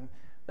 and then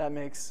that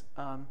makes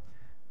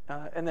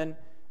and then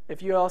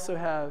if you also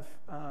have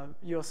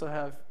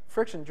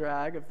friction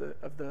drag of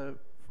the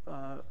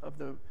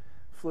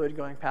fluid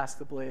going past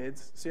the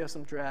blades, so you have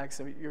some drag.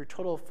 So your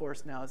total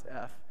force now is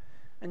F,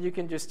 and you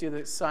can just do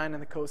the sine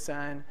and the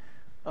cosine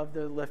of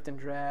the lift and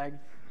drag,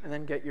 and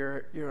then get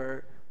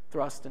your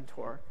thrust and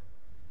torque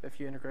if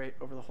you integrate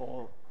over the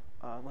whole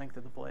length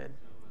of the blade.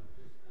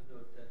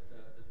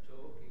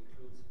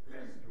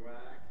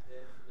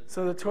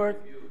 So the torque,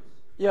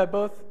 yeah,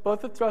 both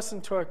the thrust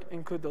and torque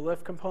include the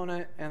lift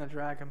component and the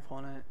drag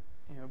component,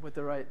 with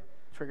the right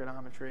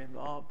trigonometry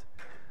involved.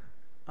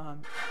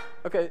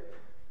 Okay,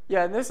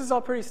 yeah, and this is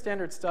all pretty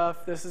standard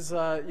stuff. This is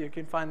you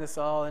can find this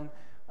all in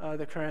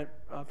the current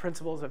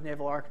Principles of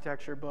Naval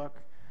Architecture book,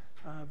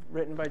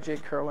 written by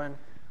Jake Kerwin.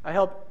 I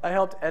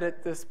helped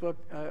edit this book.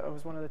 I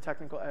was one of the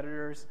technical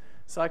editors,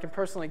 so I can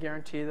personally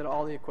guarantee that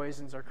all the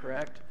equations are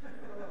correct.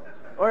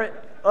 Or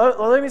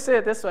well, let me say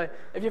it this way: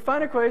 if you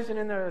find an equation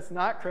in there that's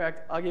not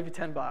correct, I'll give you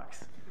 $10.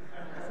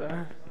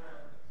 So,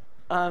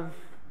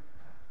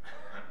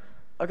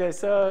 okay,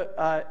 so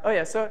oh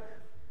yeah, so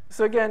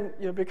again,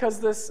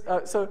 because this,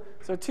 so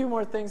two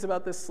more things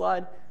about this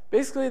slide.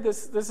 Basically,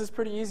 this is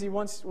pretty easy.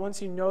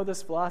 Once you know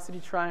this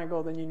velocity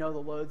triangle, then you know the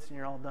loads, and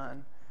you're all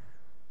done.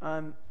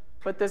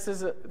 But this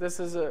is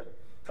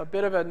a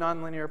bit of a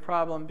nonlinear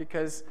problem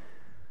because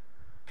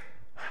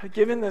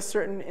given this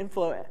certain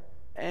inflow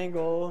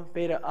angle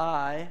beta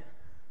I,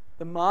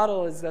 the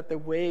model is that the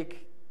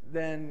wake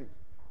then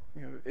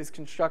is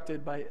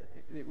constructed by,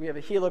 we have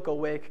a helical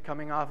wake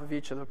coming off of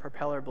each of the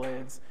propeller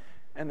blades,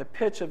 and the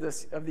pitch of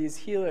these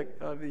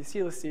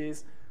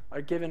helices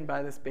are given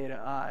by this beta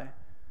I.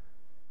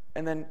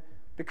 And then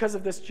because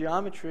of this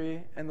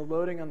geometry and the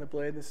loading on the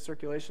blade, this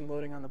circulation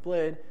loading on the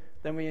blade,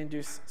 then we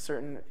induce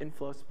certain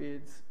inflow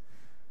speeds.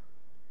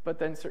 But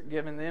then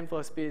given the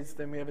inflow speeds,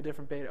 then we have a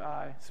different beta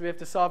I. So we have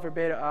to solve for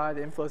beta I,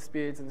 the inflow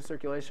speeds, and the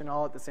circulation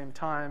all at the same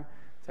time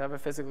to have a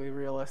physically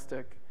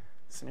realistic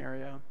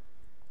scenario.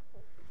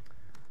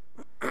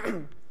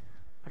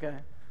 Okay.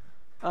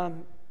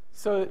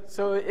 So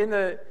in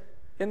the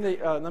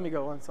let me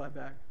go one slide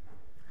back.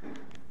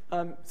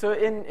 So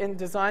in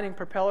designing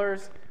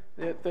propellers,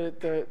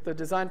 the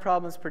design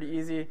problem is pretty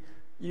easy.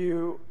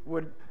 You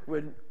would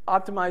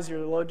optimize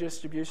your load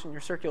distribution, your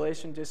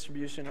circulation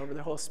distribution over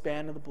the whole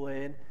span of the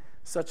blade,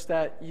 such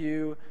that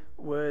you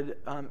would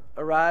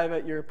arrive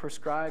at your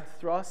prescribed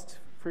thrust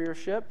for your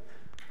ship,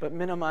 but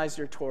minimize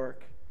your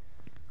torque.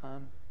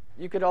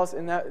 You could also,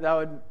 and that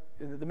would,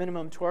 the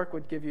minimum torque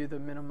would give you the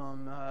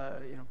minimum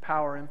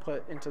power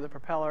input into the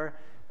propeller,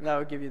 and that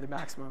would give you the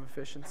maximum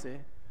efficiency.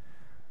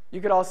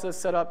 You could also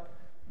set up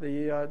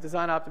the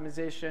design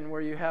optimization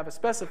where you have a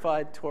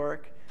specified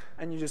torque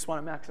and you just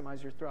want to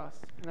maximize your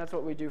thrust. And that's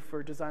what we do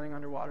for designing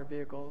underwater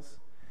vehicles.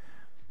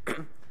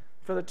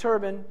 For the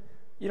turbine,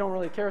 you don't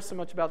really care so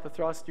much about the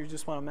thrust, you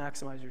just want to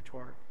maximize your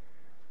torque.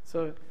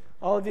 So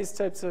all of these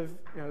types of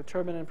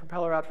turbine and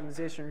propeller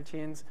optimization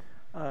routines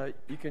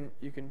you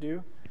can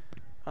do.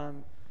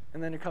 And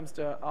then it comes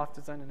to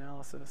off-design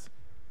analysis.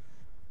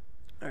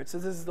 All right, so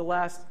this is the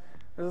last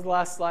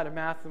slide of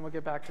math, and we'll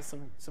get back to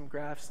some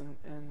graphs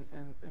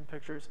and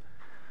pictures.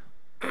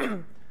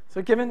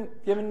 So given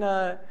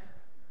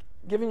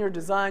your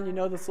design, you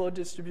know this load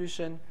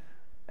distribution,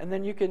 and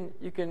then you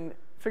can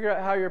figure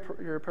out how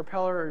your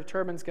propeller or your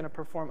turbine is going to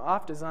perform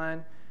off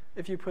design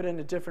if you put in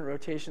a different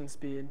rotation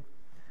speed.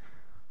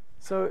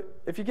 So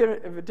if you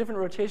get a different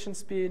rotation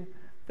speed,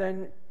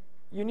 then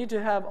you need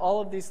to have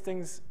all of these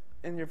things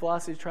in your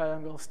velocity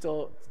triangle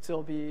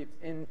still be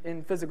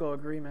in physical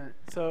agreement.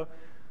 So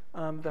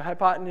the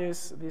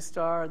hypotenuse, V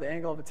star, the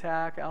angle of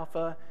attack,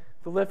 alpha,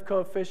 the lift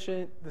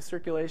coefficient, the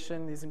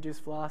circulation, these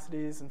induced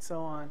velocities, and so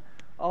on,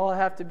 all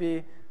have to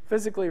be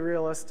physically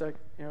realistic,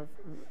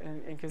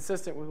 and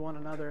consistent with one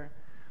another.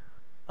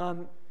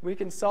 We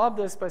can solve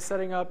this by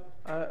setting up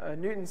a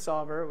Newton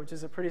solver, which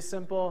is a pretty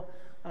simple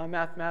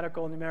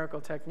mathematical numerical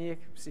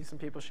technique. See some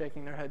people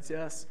shaking their heads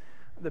yes.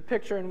 The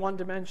picture in one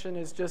dimension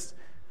is just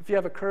if you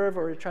have a curve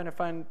or you're trying to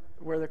find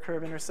where the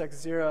curve intersects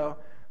 0,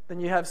 then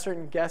you have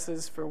certain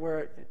guesses for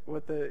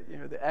what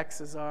the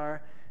x's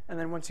are, and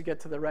then once you get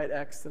to the right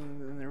x,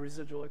 then the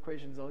residual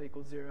equations all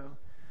equal 0.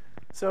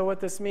 So what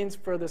this means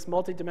for this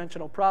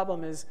multi-dimensional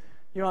problem is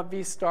you want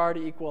v star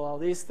to equal all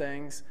these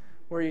things,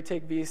 where you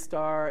take v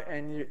star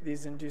and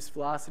these induced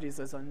velocities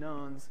as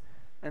unknowns,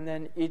 and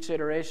then each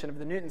iteration of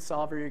the Newton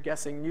solver, you're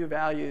guessing new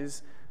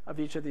values of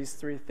each of these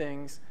three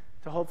things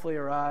to hopefully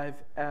arrive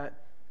at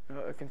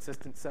a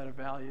consistent set of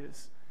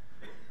values.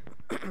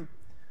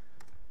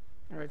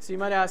 All right, so you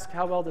might ask,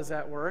 how well does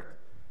that work?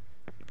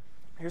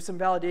 Here's some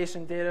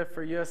validation data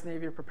for US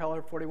Navy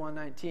propeller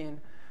 4119.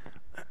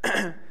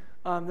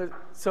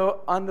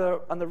 So on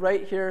the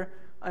right here,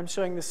 I'm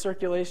showing the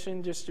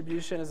circulation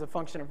distribution as a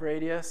function of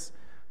radius.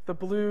 The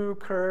blue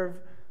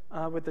curve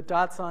with the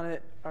dots on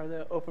it are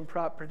the open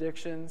prop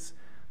predictions.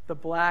 The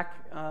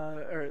black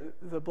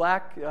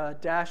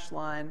dashed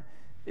line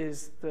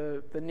is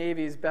the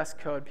Navy's best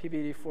code,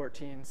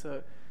 PBD14. So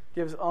it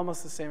gives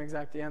almost the same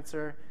exact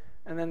answer.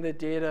 And then the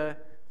data,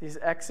 these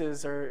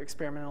X's are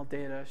experimental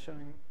data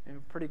showing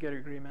pretty good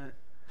agreement.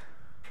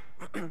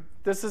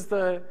 This is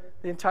the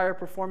entire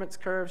performance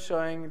curve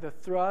showing the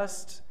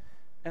thrust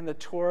and the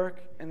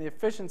torque and the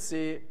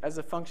efficiency as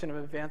a function of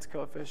advance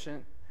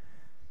coefficient.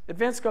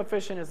 Advance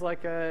coefficient is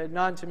like a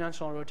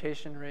non-dimensional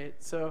rotation rate.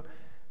 So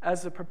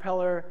as the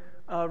propeller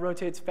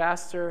rotates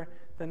faster,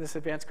 then this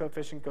advance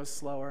coefficient goes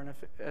slower. And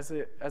as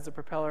the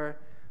propeller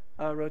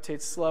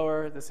rotates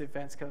slower, this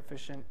advance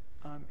coefficient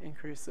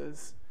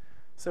increases.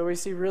 So we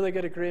see really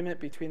good agreement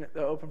between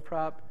the open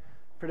prop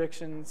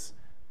predictions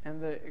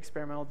and the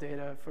experimental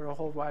data for a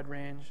whole wide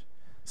range.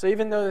 So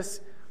even though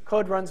this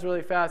code runs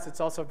really fast, it's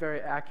also very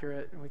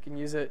accurate, and we can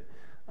use it.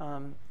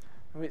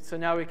 So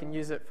now we can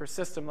use it for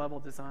system-level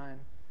design.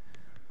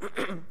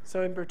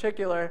 So in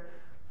particular,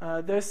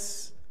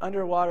 this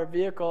underwater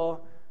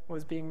vehicle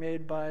was being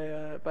made by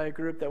a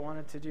group that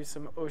wanted to do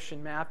some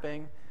ocean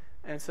mapping.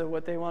 And so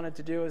what they wanted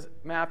to do is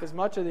map as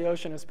much of the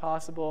ocean as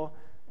possible,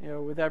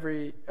 with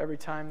every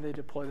time they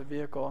deploy the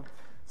vehicle.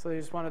 So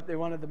they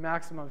wanted the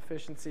maximum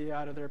efficiency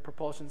out of their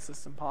propulsion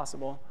system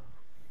possible.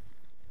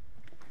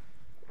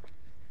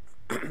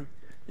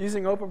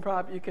 Using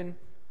OpenProp, you can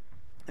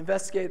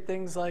investigate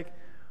things like,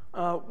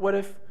 what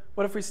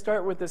if we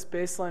start with this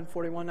baseline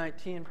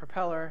 4119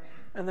 propeller,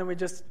 and then we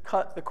just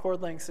cut the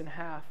chord lengths in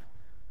half?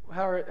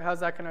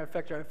 How's that going to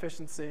affect our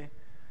efficiency?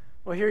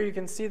 Well, here you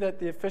can see that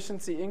the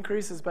efficiency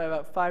increases by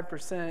about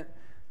 5%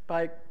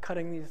 by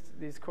cutting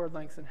these chord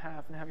lengths in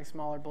half and having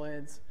smaller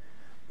blades.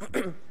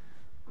 And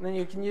then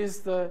you can use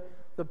the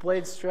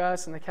blade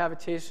stress and the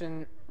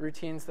cavitation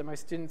routines that my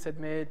students had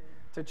made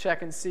to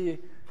check and see,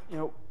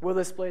 will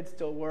this blade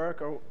still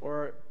work,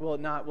 or will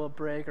it not? Will it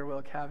break, or will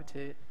it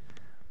cavitate?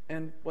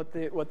 And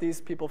what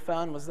these people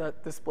found was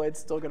that this blade's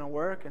still going to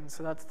work, and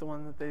so that's the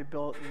one that they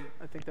built, and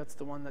I think that's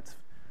the one that's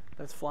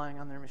flying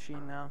on their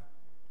machine now.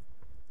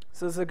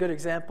 So this is a good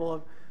example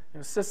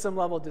of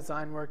system-level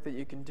design work that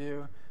you can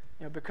do,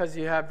 because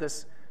you have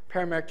this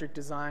parametric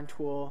design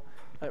tool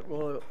that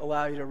will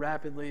allow you to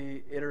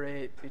rapidly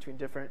iterate between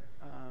different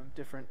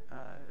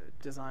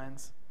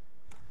designs.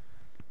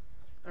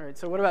 All right,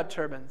 so what about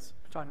turbines?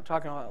 We're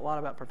talking a lot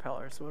about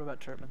propellers, so what about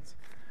turbines?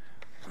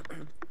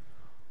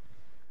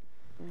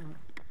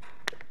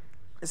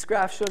 This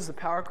graph shows the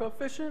power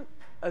coefficient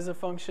as a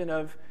function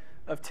of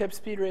tip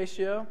speed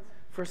ratio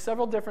for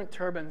several different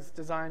turbines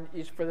designed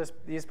each for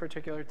these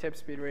particular tip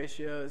speed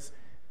ratios,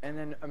 and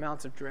then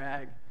amounts of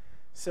drag.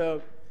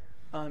 So,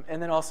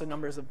 and then also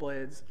numbers of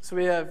blades. So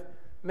we have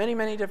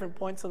many different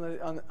points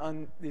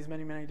on these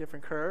many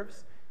different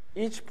curves.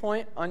 Each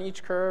point on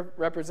each curve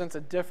represents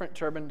a different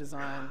turbine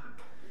design,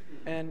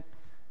 and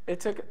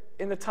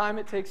in the time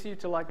it takes you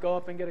to go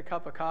up and get a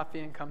cup of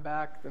coffee and come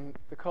back, then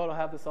the code will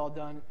have this all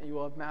done, and you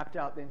will have mapped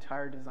out the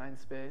entire design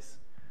space.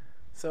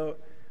 So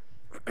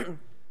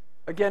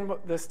again,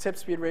 this tip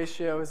speed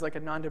ratio is like a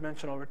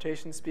non-dimensional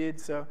rotation speed.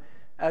 So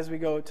as we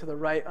go to the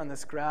right on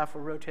this graph,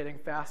 we're rotating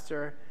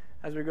faster.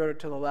 As we go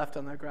to the left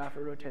on the graph,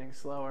 we're rotating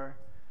slower.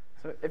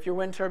 So if your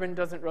wind turbine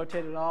doesn't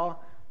rotate at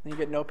all, then you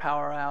get no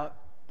power out.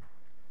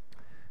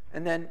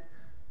 And then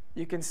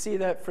you can see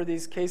that for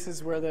these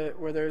cases where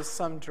there's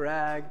some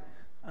drag,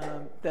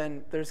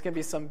 then there's going to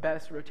be some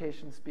best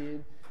rotation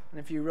speed. And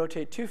if you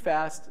rotate too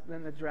fast,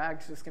 then the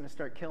drag's just going to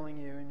start killing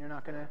you, and you're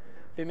not going to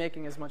be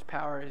making as much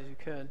power as you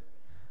could.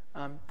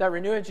 That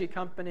Renewagy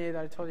company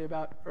that I told you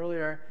about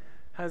earlier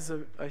has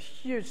a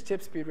huge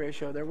tip speed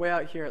ratio. They're way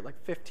out here at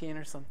 15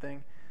 or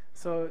something.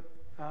 So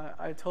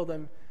I told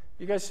them,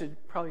 you guys should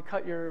probably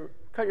cut your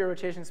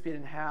rotation speed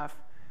in half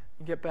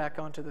and get back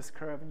onto this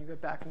curve, and you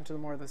get back into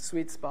more of the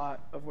sweet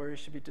spot of where you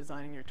should be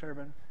designing your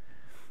turbine.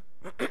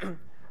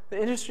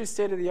 The industry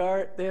state of the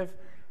art, they've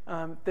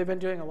been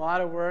doing a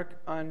lot of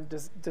work on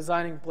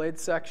designing blade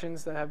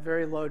sections that have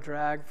very low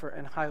drag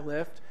and high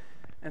lift.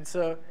 And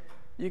so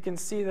you can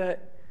see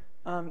that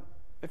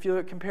if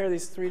you compare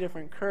these three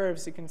different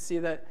curves, you can see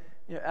that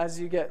as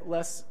you get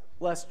less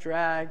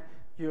drag,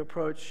 you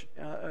approach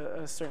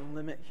a certain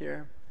limit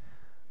here.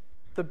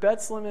 The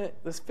Betz limit,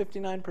 this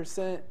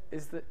 59%,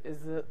 is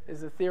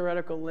the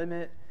theoretical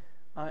limit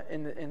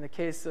in the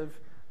case of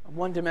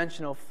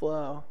one-dimensional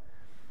flow.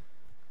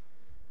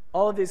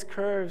 All of these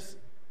curves,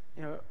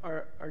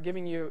 are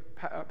giving you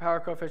power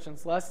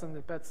coefficients less than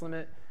the Betz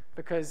limit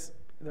because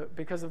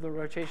of the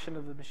rotation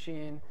of the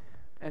machine,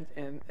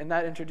 and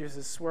that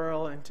introduces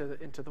swirl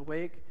into the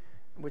wake,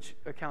 which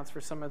accounts for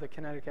some of the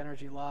kinetic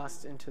energy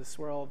lost into the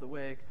swirl of the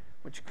wake,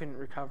 which you couldn't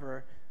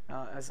recover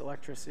as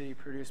electricity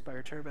produced by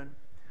your turbine.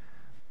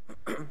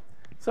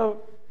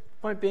 So,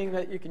 point being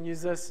that you can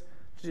use this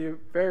to do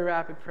very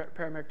rapid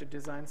parametric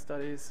design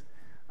studies.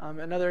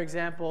 Another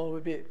example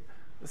would be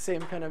the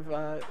same kind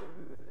of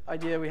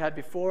idea we had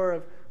before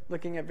of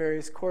looking at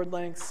various chord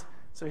lengths.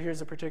 So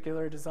here's a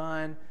particular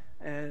design,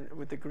 and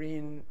with the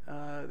green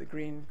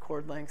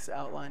chord lengths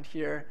outlined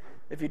here.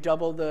 If you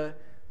double the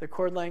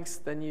chord lengths,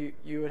 then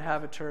you would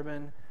have a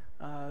turbine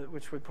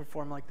which would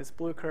perform like this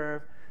blue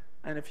curve.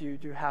 And if you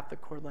do half the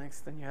chord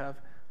lengths, then you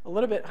have a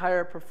little bit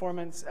higher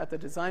performance at the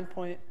design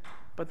point,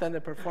 but then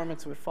the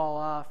performance would fall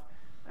off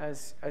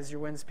as your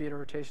wind speed or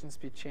rotation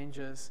speed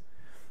changes.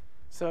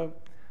 So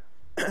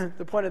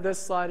the point of this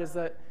slide is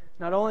that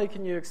not only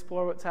can you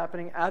explore what's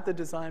happening at the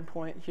design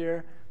point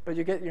here, but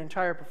you get your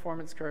entire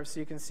performance curve, so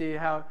you can see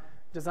how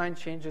design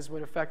changes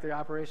would affect the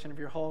operation of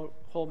your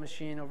whole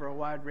machine over a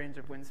wide range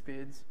of wind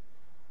speeds.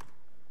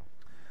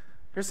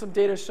 Here's some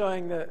data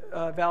showing the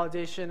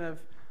validation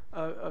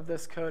of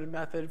this code and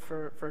method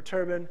for a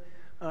turbine.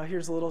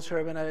 Here's a little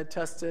turbine I had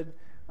tested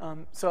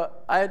So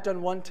I had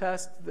done one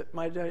test. That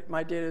my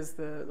data is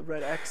the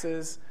red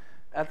X's.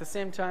 At the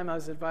same time, I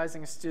was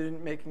advising a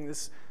student making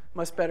this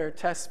much better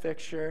test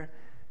fixture.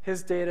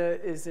 His data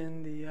is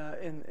in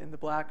the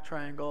black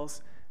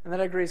triangles, and that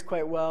agrees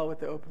quite well with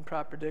the open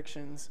prop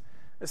predictions,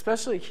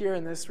 especially here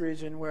in this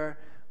region where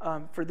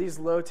for these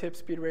low tip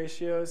speed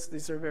ratios,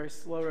 these are very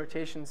slow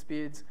rotation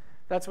speeds,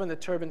 that's when the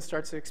turbine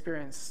starts to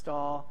experience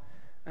stall.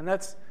 And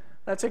that's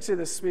actually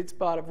the sweet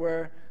spot of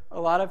where a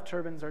lot of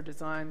turbines are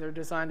designed. They're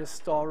designed as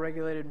stall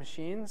regulated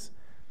machines.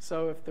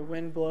 So if the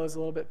wind blows a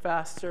little bit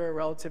faster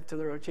relative to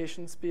the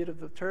rotation speed of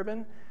the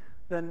turbine,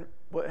 then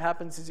what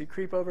happens is you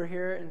creep over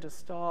here into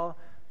stall,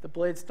 the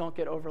blades don't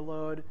get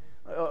overloaded,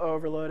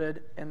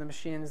 and the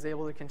machine is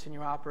able to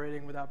continue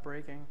operating without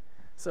braking.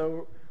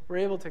 So we're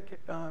able to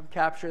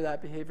capture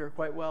that behavior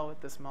quite well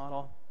with this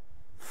model.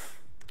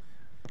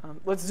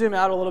 Let's zoom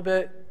out a little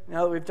bit.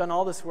 Now that we've done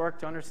all this work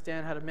to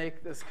understand how to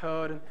make this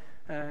code,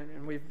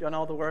 and we've done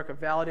all the work of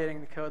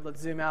validating the code,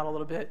 let's zoom out a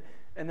little bit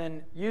and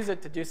then use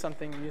it to do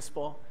something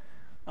useful.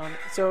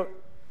 So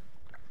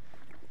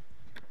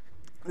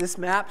this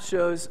map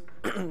shows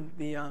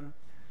the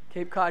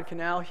Cape Cod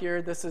Canal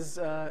here. This is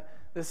the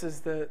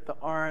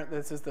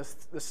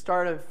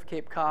start of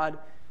Cape Cod.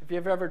 If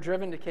you've ever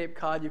driven to Cape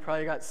Cod, you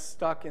probably got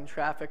stuck in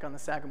traffic on the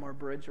Sagamore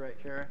Bridge right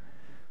here.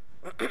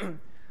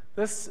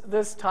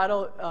 This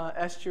tidal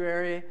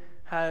estuary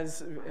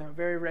has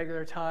very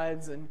regular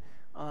tides and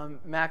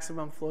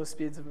maximum flow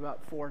speeds of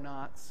about 4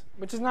 knots,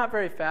 which is not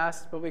very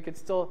fast, but we could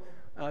still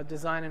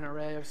design an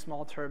array of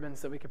small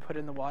turbines that we could put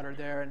in the water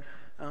there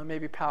and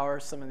maybe power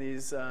some of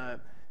these,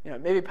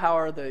 maybe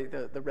power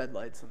the red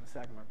lights on the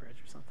Sagamore Bridge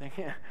or something.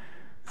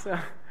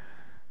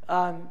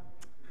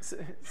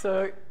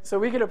 So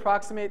we could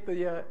approximate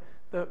the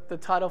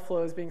tidal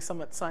flow as being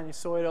somewhat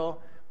sinusoidal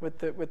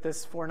with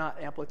this 4-knot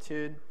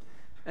amplitude.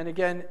 And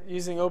again,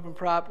 using open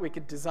prop, we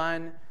could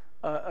design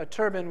a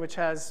turbine which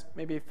has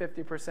maybe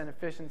 50%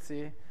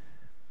 efficiency.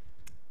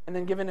 And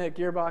then given a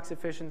gearbox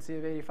efficiency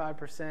of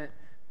 85%,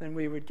 then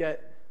we would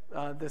get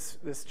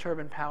this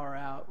turbine power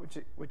out,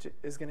 which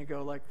is going to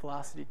go like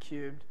velocity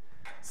cubed.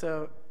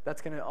 So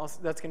that's going to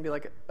be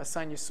like a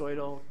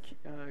sinusoidal,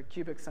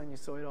 cubic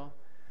sinusoidal.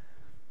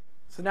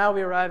 So now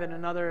we arrive at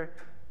another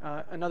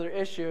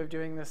issue of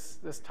doing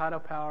this tidal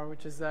power,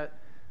 which is that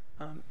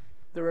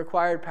the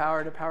required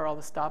power to power all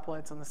the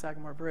stoplights on the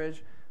Sagamore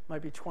Bridge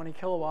might be 20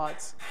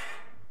 kilowatts.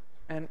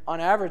 And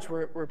on average,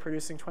 we're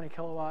producing 20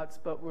 kilowatts,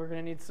 but we're going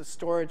to need some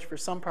storage for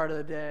some part of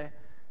the day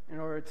in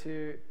order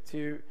to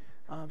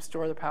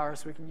store the power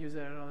so we can use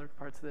it in other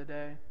parts of the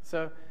day.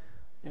 So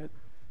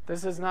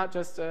this is not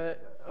just a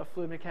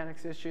fluid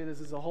mechanics issue. This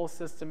is a whole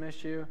system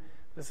issue.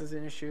 This is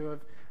an issue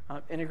of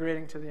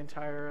integrating to the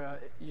entire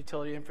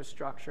utility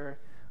infrastructure.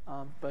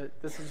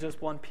 But this is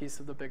just one piece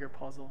of the bigger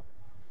puzzle.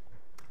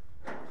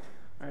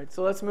 All right,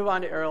 so let's move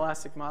on to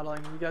aeroelastic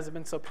modeling. You guys have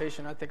been so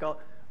patient. I think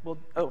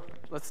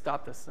let's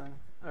stop this then.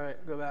 All right,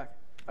 go back.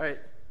 All right,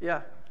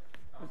 yeah.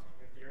 In your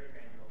theory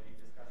manual, you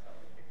discussed how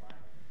the kick line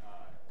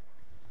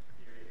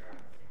theory or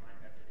the kick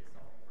line method is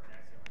solving for an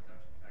axial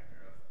induction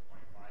factor of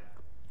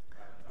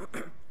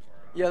 25.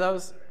 Yeah, that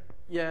was,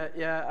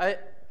 yeah.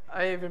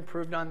 I have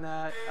improved on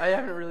that. I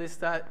haven't released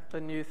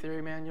the new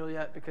theory manual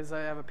yet because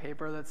I have a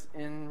paper that's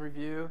in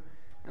review,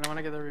 and I want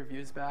to get the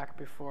reviews back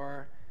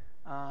before.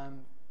 I'd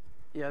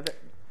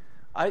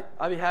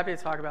be happy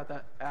to talk about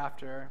that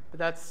after. But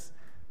that's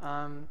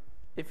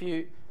if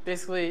you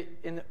basically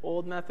in the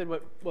old method,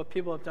 what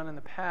people have done in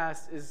the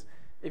past is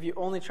if you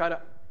only try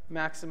to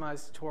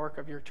maximize torque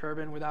of your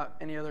turbine without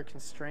any other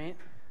constraint,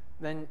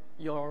 then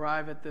you'll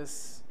arrive at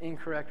this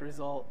incorrect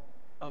result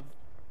of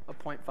a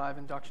 0.5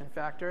 induction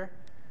factor.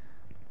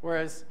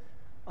 Whereas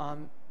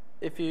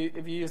if you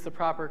use the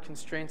proper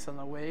constraints on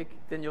the wake,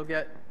 then you'll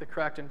get the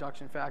correct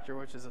induction factor,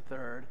 which is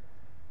 1/3.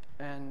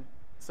 And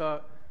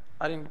so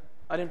I didn't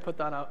put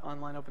that out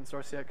online open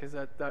source yet because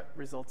that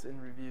results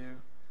in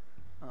review.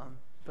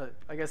 But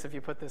I guess if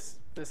you put this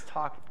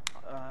talk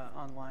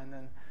online,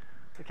 then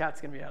the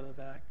cat's going to be out of the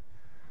bag.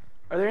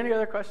 Are there any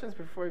other questions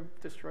before we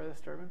destroy this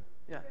turbine?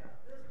 Yeah.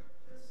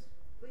 This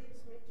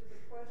leads me to the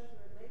question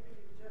that maybe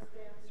you just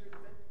answered,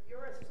 but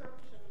your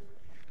assumption,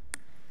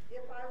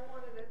 if I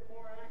wanted it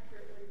more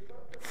accurately,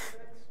 what was the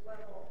next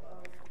level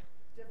of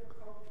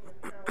difficulty in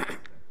how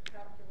the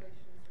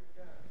calculations are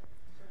done?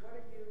 So what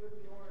are you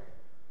ignoring?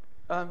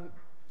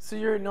 So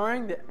you're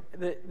ignoring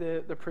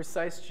the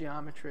precise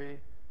geometry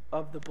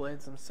of the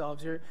blades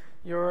themselves.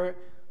 You're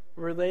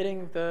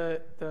relating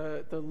the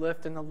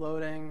lift and the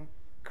loading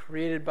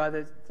created by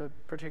the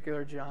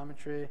particular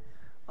geometry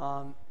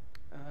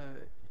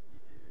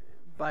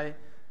by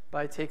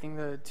taking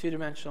the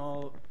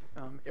two-dimensional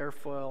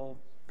airfoil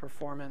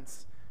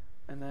performance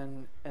and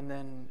then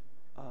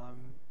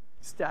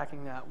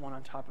stacking that one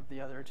on top of the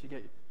other to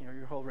get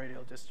your whole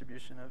radial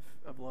distribution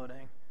of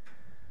loading.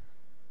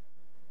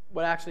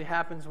 What actually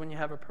happens when you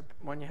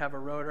have a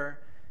rotor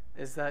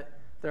is that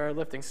there are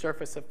lifting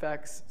surface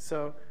effects.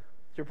 So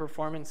your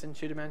performance in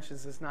 2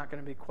 dimensions is not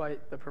going to be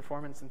quite the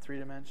performance in 3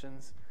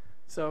 dimensions.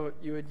 So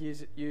you would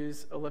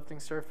use a lifting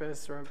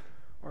surface or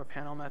a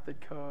panel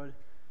method code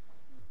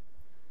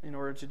in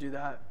order to do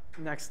that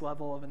next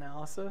level of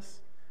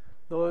analysis.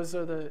 Those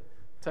are the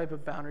type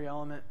of boundary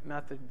element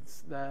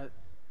methods that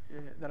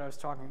I was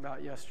talking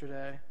about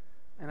yesterday.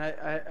 And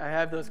I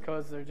have those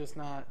codes. They're just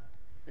not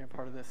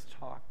part of this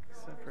talk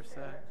per se. Just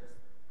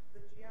the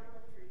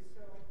geometry.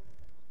 So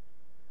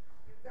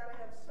you've got to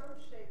have some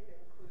shape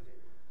included.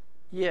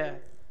 Yeah.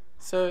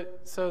 So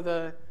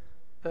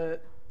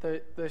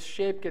the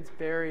shape gets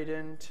buried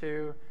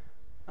into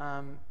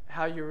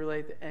how you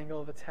relate the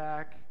angle of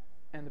attack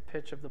and the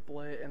pitch of the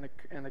blade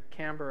and the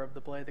camber of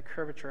the blade, the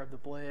curvature of the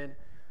blade,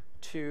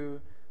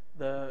 to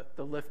the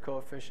lift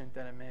coefficient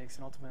that it makes,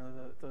 and ultimately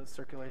the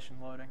circulation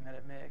loading that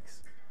it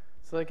makes.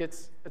 So like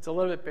it's a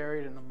little bit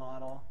buried in the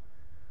model.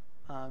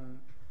 Is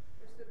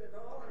it at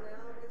all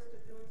analogous to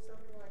doing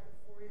something like a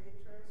Fourier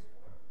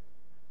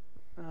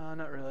transform?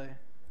 Not really.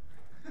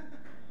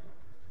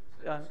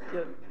 Yeah.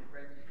 Where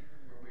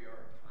we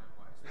are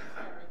time-wise,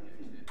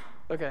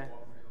 Okay.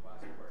 walk through the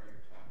last part of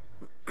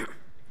your talk.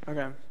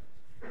 Okay.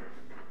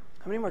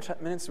 How many more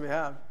minutes do we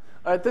have?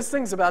 All right, this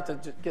thing's about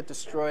to get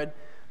destroyed.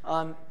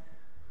 I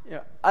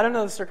don't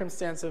know the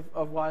circumstance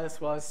of why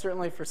this was.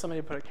 Certainly for somebody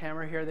to put a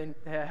camera here, they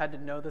had to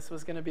know this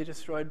was going to be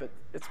destroyed, but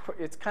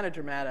it's kind of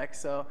dramatic,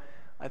 so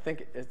I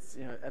think it's,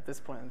 at this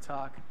point in the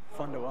talk,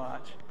 fun to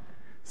watch.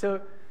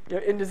 So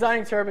in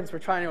designing turbines, we're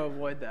trying to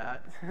avoid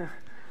that.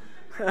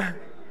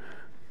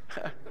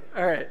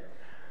 All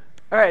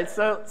right.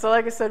 So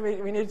like I said,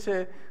 we need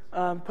to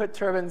put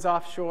turbines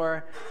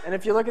offshore. And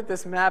if you look at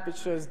this map, it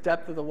shows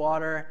depth of the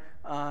water,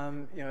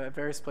 at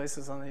various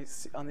places on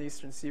the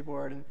eastern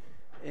seaboard. And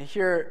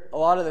here, a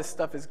lot of this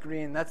stuff is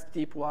green. That's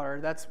deep water.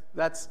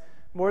 That's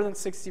more than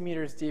 60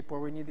 meters deep, where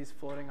we need these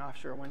floating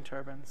offshore wind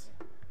turbines.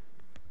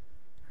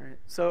 All right.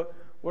 So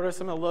what are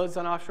some of the loads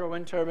on offshore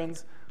wind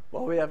turbines?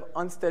 Well, we have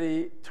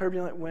unsteady,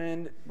 turbulent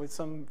wind with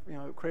some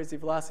crazy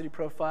velocity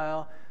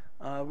profile.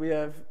 We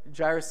have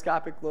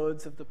gyroscopic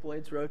loads of the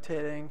blades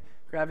rotating,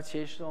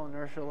 gravitational,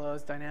 inertial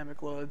loads,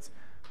 dynamic loads,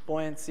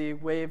 buoyancy,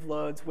 wave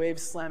loads,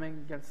 waves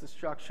slamming against the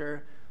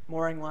structure,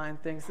 mooring line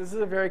things. This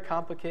is a very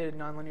complicated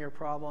nonlinear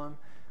problem,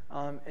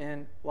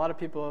 and a lot of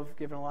people have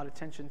given a lot of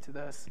attention to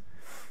this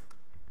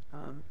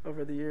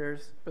over the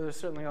years, but there's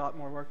certainly a lot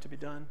more work to be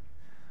done.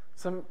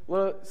 Some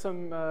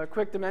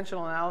quick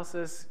dimensional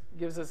analysis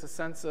gives us a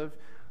sense of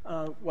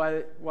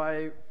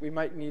why we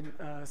might need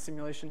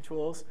simulation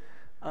tools.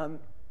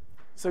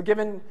 So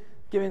given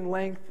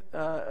length,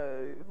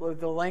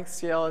 the length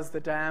scale is the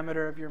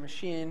diameter of your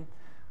machine.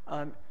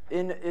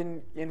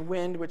 In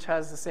wind, which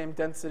has the same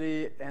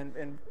density,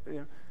 and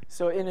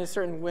so in a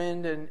certain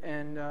wind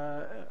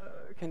and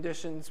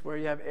conditions where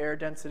you have air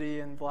density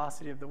and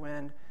velocity of the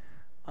wind,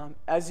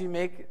 as you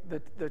make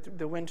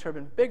the wind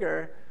turbine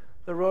bigger,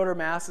 the rotor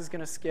mass is going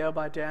to scale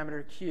by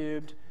diameter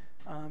cubed.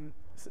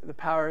 So the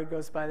power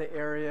goes by the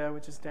area,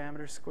 which is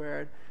diameter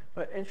squared.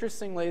 But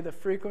interestingly, the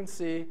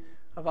frequency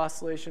of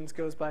oscillations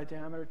goes by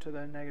diameter to the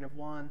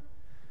 -1.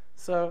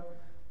 So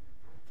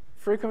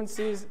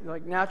frequencies,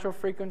 like natural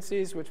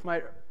frequencies, which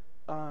might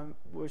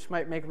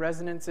make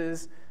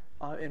resonances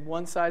in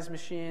one size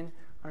machine,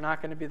 are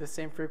not going to be the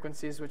same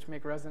frequencies which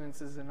make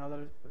resonances in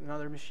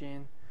another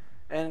machine.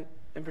 And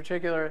in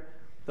particular,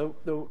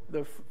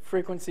 the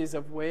frequencies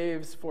of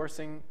waves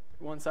forcing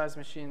one size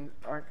machine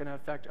aren't going to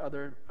affect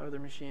other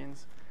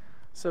machines.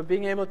 So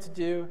being able to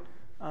do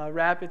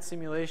rapid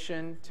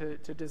simulation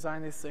to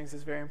design these things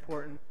is very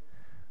important.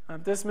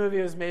 This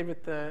movie was made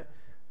with the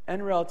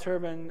NREL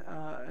turbine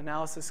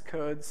analysis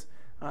codes.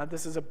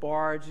 This is a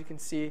barge. You can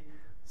see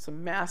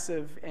some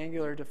massive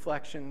angular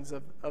deflections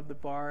of the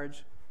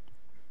barge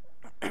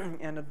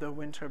and of the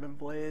wind turbine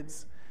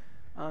blades.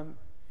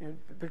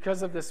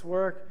 Because of this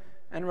work,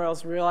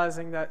 NREL's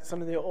realizing that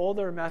some of the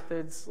older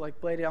methods, like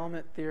blade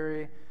element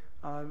theory,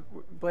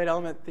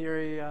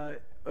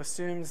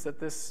 assumes that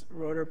this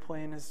rotor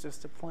plane is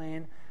just a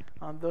plane.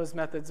 Those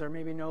methods are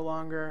maybe no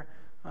longer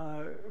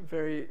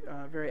very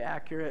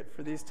accurate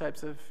for these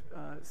types of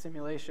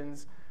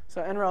simulations.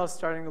 So NREL is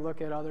starting to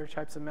look at other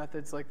types of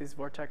methods, like these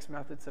vortex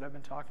methods that I've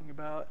been talking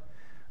about.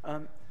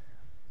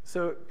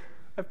 So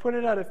I've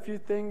pointed out a few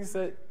things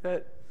that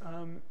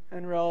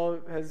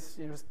NREL has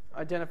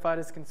identified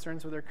as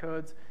concerns with their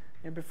codes.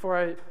 And before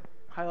I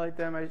highlight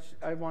them,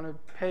 I want to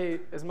pay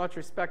as much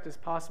respect as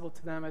possible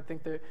to them. I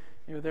think that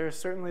they're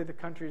certainly the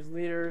country's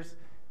leaders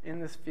in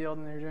this field,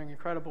 and they're doing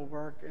incredible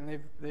work, and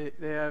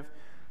they have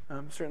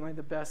certainly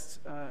the best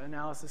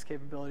analysis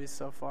capabilities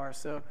so far.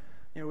 So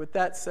with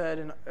that said,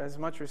 and as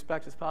much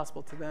respect as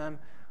possible to them,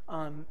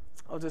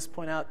 I'll just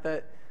point out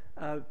that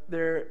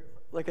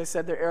like I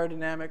said, their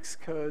aerodynamics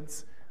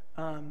codes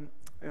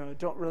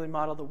don't really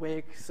model the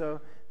wake, so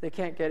they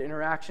can't get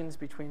interactions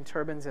between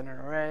turbines and an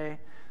array.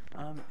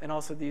 And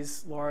also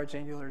these large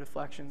angular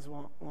deflections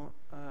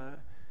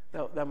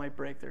that might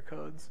break their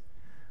codes.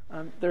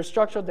 Their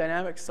structural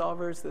dynamics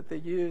solvers that they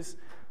use,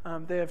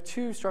 they have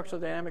two structural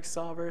dynamics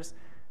solvers.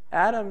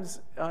 Atoms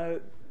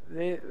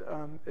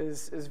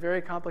is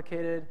very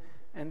complicated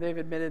and they've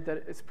admitted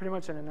that it's pretty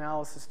much an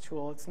analysis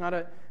tool. It's not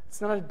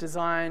a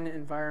design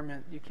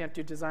environment. You can't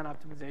do design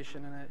optimization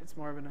in it. It's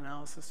more of an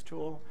analysis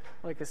tool,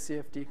 like a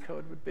CFD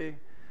code would be.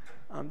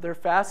 Their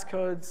fast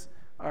codes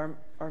are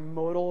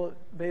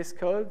modal-based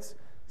codes,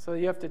 so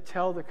you have to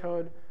tell the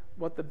code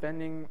what the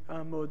bending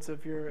modes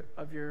of your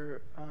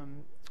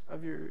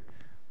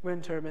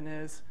wind turbine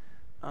is.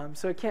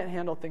 So it can't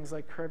handle things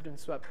like curved and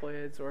swept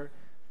blades or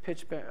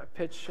pitch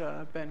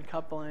bend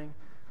coupling,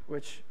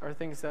 which are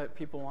things that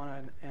people want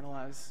to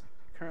analyze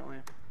currently.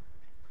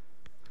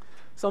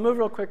 So I'll move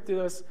real quick through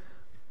this.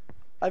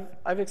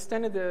 I've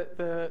extended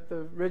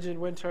the rigid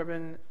wind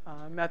turbine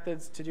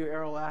methods to do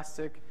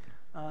aeroelastic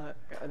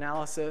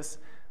analysis.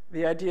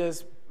 The idea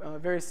is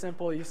very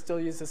simple. You still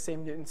use the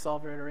same Newton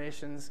solver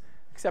iterations,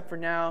 except for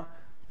now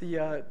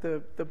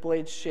the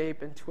blade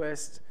shape and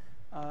twist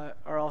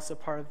are also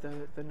part of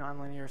the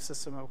nonlinear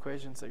system of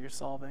equations that you're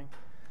solving.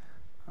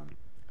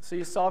 So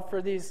you solve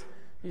for these.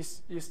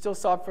 You still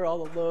solve for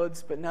all the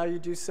loads, but now you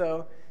do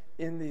so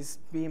in these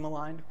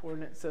beam-aligned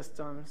coordinate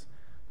systems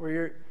where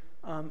you're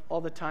all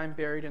the time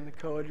buried in the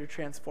code. You're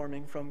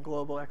transforming from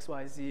global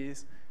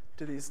XYZs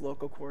to these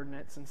local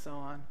coordinates and so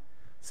on.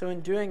 So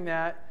in doing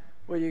that,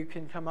 what you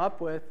can come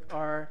up with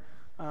are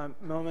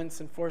moments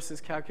and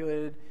forces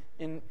calculated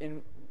in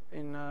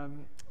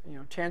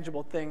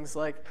tangible things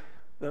like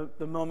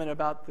the moment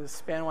about the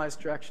spanwise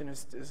direction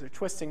is a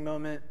twisting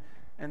moment,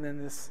 and then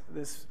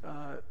this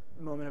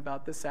moment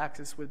about this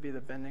axis would be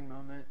the bending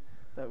moment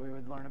that we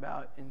would learn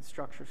about in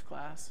structures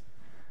class.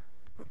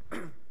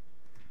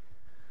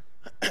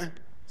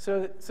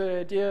 So the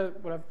idea,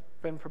 what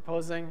I've been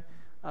proposing,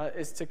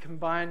 is to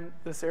combine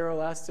this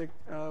aeroelastic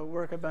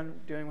work I've been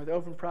doing with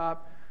OpenProp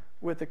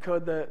with the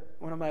code that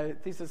one of my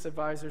thesis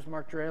advisors,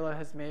 Mark Durela,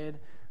 has made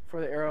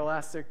for the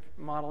aeroelastic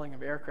modeling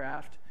of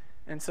aircraft.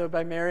 And so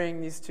by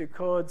marrying these two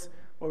codes,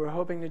 what we're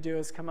hoping to do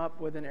is come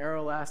up with an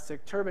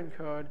aeroelastic turbine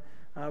code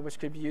which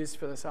could be used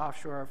for this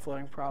offshore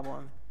floating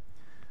problem.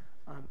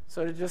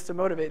 So just to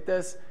motivate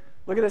this,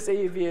 look at this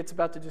AUV. It's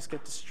about to just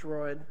get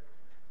destroyed.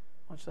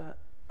 Watch that.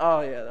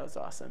 Oh, yeah, that was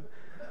awesome.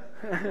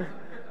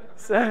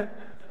 So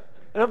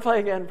it'll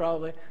play again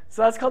probably.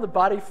 So that's called the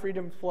body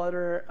freedom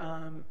flutter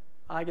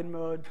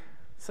eigenmode.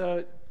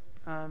 So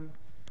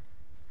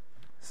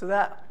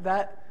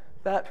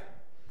that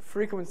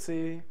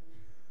frequency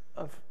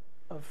of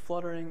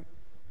fluttering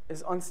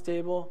is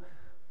unstable.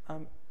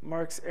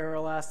 Mark's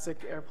aeroelastic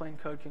airplane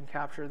code can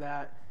capture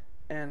that,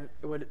 and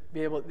they'd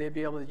be able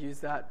to use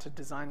that to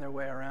design their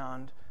way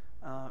around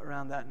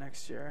that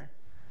next year.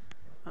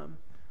 I'll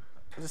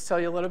just tell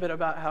you a little bit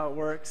about how it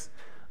works.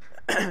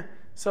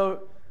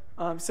 So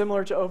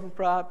similar to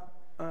OpenProp,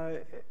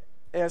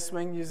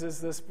 ASWing uses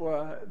this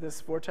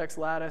vortex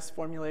lattice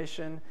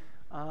formulation.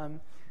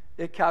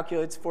 It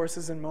calculates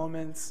forces and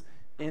moments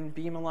in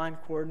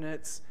beam-aligned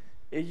coordinates.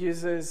 It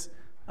uses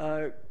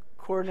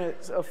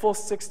coordinates, a full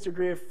 6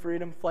 degree of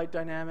freedom flight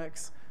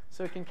dynamics.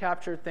 So it can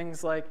capture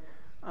things like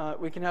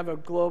we can have a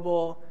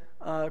global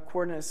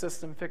coordinate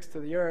system fixed to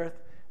the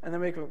Earth, and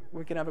then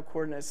we can have a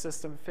coordinate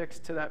system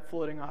fixed to that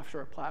floating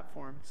offshore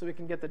platform. So we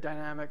can get the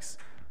dynamics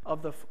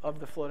of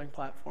the floating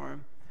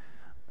platform.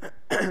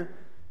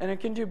 And it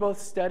can do both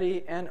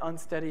steady and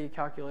unsteady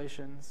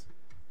calculations.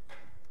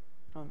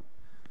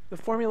 The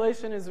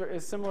formulation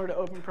is similar to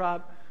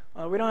OpenProp.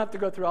 We don't have to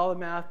go through all the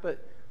math,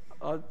 but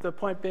the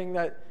point being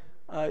that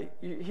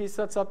he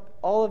sets up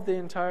all of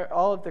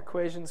the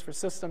equations for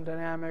system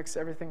dynamics,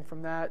 everything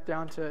from that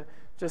down to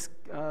just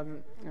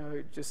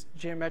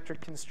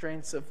geometric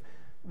constraints of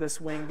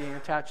this wing being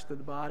attached to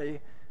the body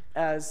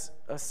as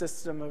a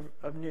system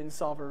of Newton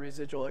solver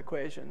residual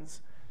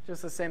equations.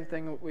 Just the same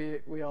thing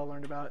we all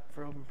learned about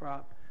for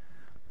OpenProp.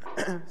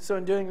 So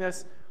in doing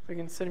this, we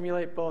can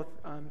simulate both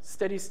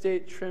steady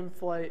state trim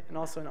flight and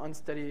also an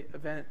unsteady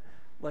event,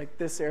 like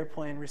this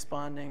airplane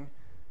responding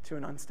to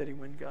an unsteady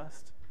wind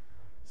gust.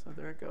 So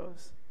there it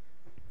goes.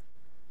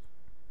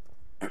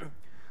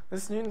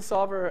 This Newton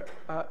solver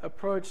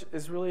approach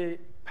is really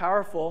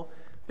powerful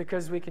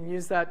because we can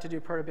use that to do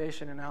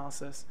perturbation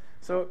analysis.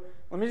 So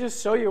let me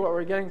just show you what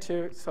we're getting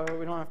to so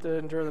we don't have to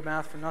endure the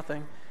math for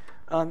nothing.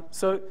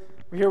 So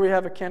here we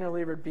have a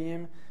cantilevered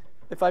beam.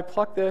 If I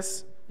pluck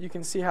this, you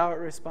can see how it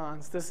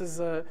responds. This is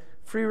a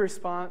free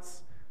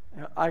response,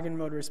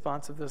 eigenmode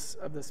response of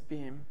this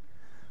beam.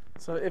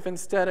 So if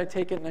instead I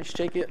take it and I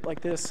shake it like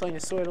this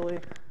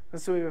sinusoidally,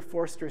 this would be a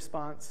forced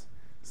response.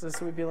 So this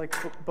would be like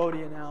Bode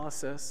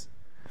analysis.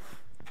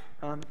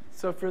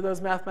 So for those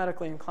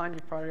mathematically inclined,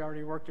 you've probably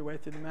already worked your way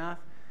through the math.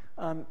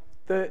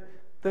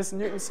 This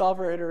Newton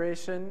solver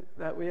iteration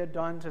that we had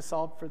done to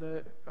solve for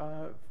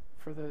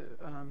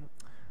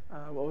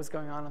what was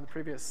going on the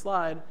previous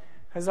slide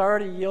has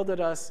already yielded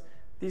us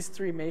these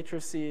three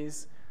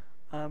matrices,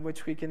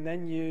 which we can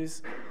then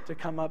use to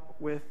come up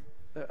with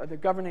the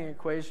governing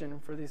equation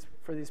for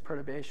these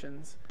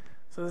perturbations.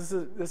 So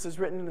this is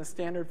written in the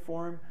standard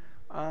form,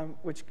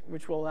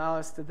 which will allow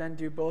us to then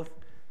do both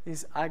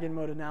these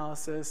eigenmode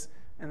analysis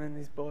and then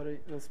this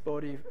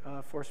Bode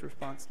force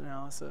response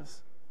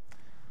analysis.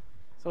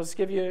 So I'll just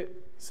give you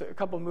a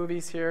couple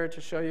movies here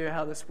to show you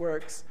how this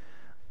works.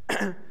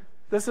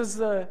 This is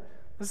a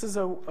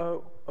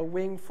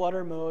wing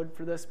flutter mode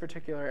for this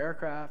particular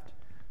aircraft.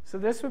 So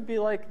this would be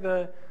like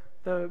the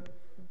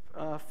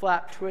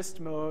flat twist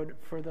mode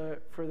for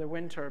the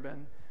wind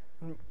turbine.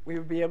 And we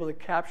would be able to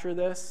capture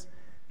this,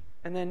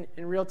 and then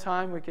in real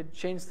time we could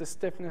change the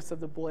stiffness of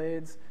the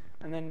blades,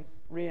 and then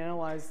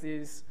reanalyze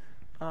these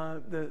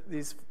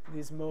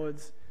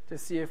modes to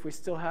see if we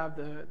still have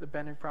the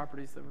bending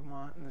properties that we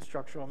want and the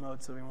structural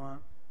modes that we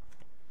want.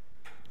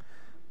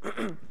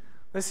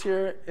 This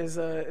here is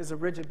a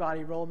rigid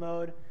body roll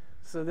mode.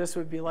 So this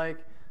would be like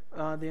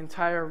the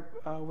entire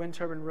wind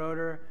turbine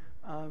rotor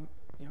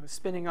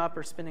spinning up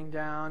or spinning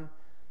down,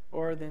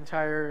 or the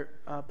entire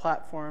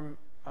platform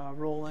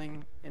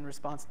rolling in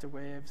response to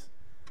waves.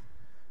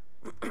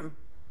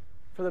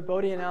 For the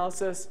Bode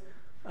analysis,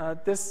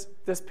 this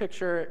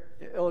picture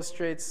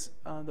illustrates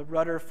the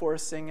rudder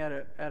forcing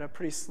at a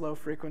pretty slow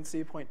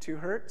frequency, 0.2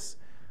 hertz.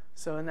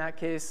 So in that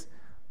case,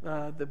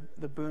 the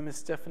boom is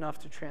stiff enough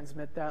to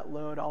transmit that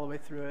load all the way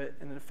through it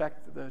and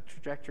affect the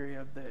trajectory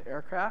of the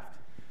aircraft.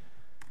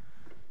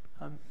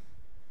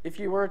 If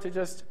you were to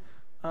just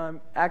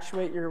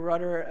actuate your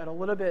rudder at a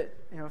little bit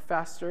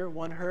faster,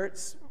 1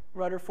 hertz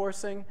rudder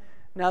forcing,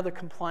 now the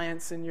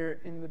compliance in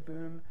the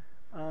boom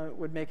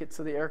would make it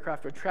so the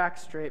aircraft would track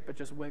straight but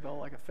just wiggle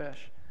like a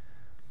fish.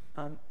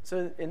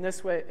 So in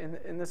this way,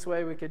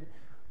 we could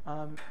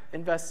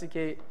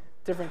investigate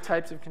different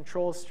types of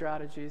control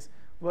strategies.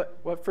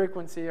 What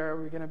frequency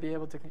are we going to be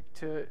able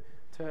to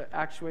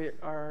actuate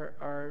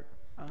our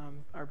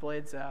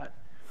blades at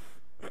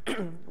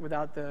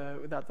without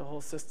the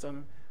whole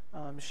system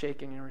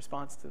shaking in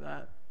response to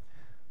that?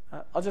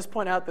 I'll just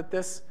point out that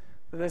this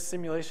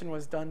simulation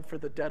was done for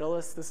the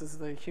Daedalus. This is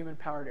the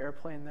human-powered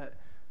airplane that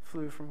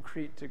flew from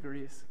Crete to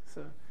Greece.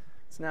 So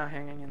it's now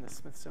hanging in the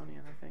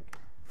Smithsonian, I think.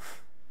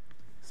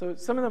 So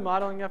some of the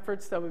modeling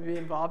efforts that would be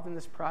involved in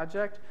this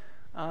project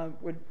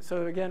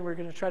so again, we're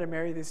going to try to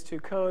marry these two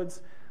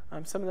codes.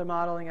 Some of the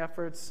modeling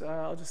efforts,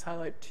 I'll just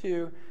highlight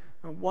 2.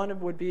 One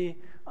would be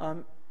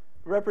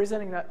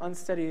representing that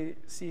unsteady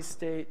sea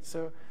state.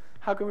 So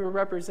how can we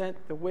represent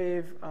the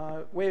wave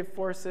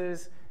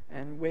forces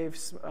and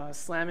waves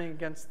slamming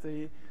against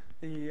the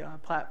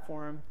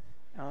platform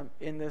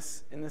in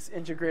this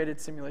integrated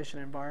simulation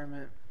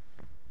environment?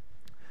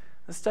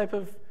 This type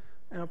of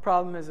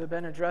problem has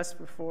been addressed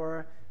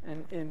before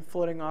in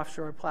floating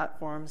offshore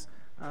platforms,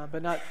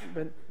 but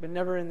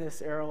never in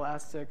this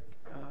aeroelastic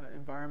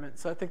environment.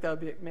 So I think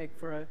that would make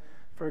for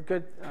a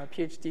good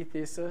PhD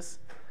thesis.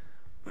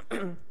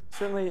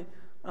 Certainly,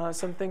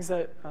 some things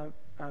that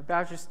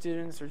bachelor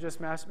students or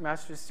just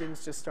master's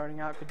students just starting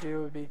out could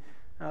do would be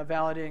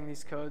validating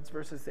these codes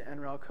versus the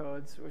NREL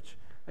codes, which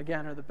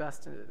again are the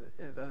best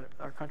that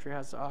our country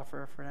has to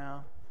offer for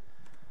now.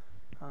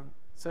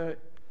 So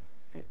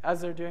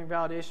as they're doing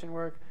validation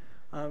work,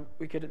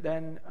 we could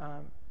then,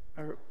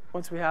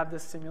 once we have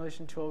this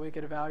simulation tool, we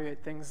could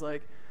evaluate things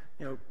like,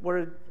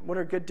 what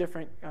are good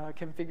different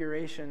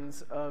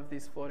configurations of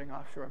these floating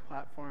offshore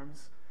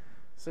platforms.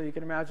 So you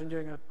can imagine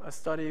doing a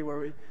study where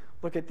we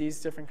look at these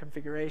different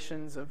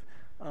configurations of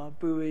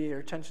buoy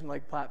or tension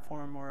leg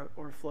platform or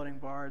floating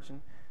barge,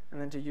 and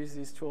then to use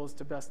these tools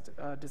to best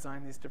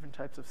design these different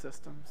types of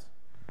systems.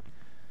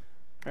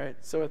 All right,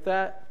 so with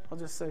that, I'll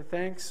just say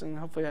thanks, and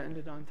hopefully I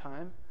ended on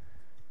time.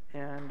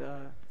 And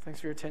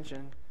thanks for your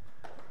attention.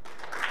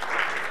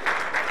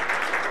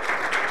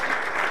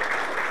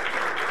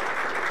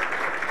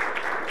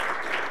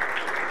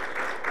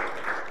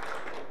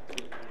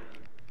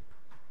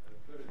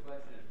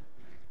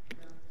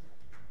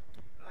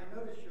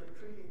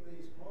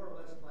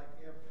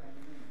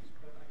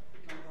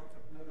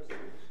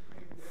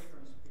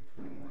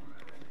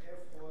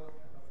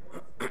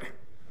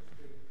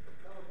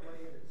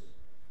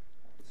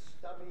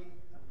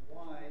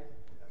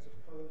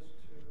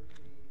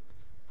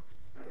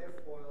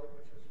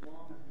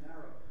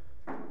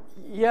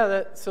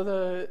 Yeah, so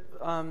the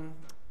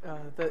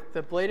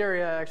blade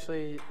area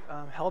actually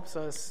helps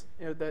us.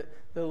 The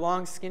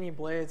long, skinny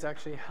blades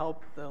actually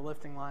help the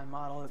lifting line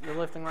model. The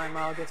lifting line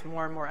model gets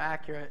more and more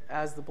accurate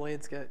as the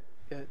blades get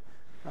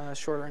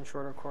shorter and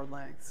shorter chord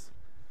lengths.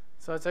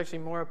 So it's actually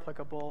more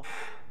applicable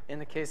in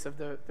the case of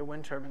the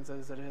wind turbines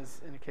as it is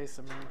in the case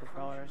of marine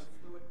propellers.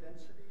 Fluid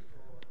density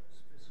or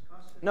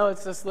viscosity? No,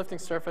 it's this lifting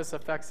surface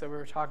effects that we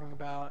were talking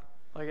about.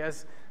 Like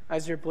as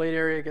your blade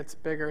area gets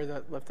bigger,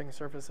 that lifting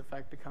surface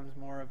effect becomes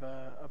more of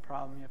a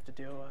problem you have to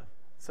deal with.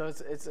 So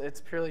it's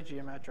purely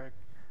geometric.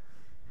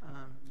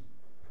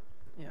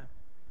 Yeah.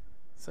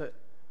 So,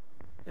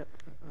 yep.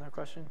 Another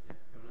question? You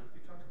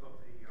talked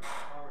about the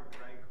power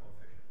drag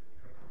coefficient.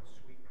 You talked about the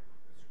sweet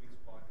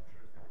spot in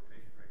terms of the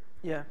rotation rate.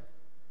 Yeah.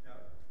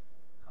 Now,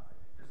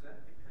 does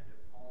that depend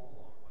at all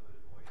on whether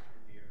it's moisture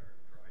in the air,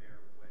 dry air,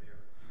 wet air,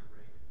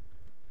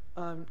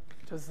 rain?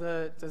 Does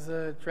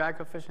the drag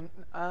coefficient?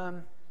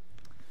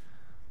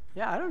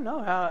 Yeah, I don't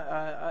know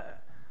how.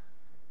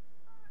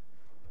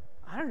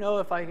 I don't know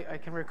if I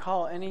can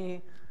recall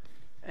any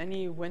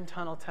wind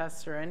tunnel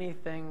tests or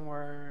anything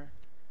where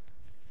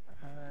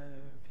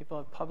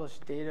people have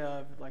published data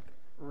of like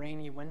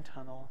rainy wind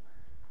tunnel.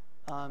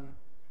 I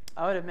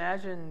would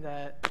imagine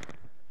that.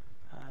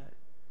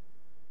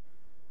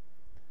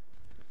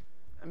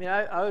 I mean,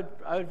 I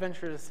would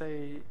venture to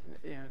say,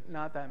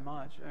 not that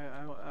much.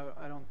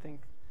 I don't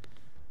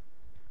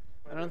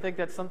think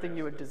that's something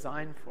you would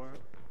design for.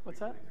 What's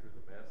that?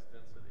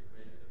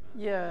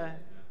 Yeah,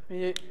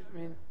 I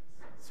mean,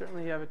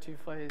 certainly you have a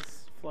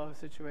two-phase flow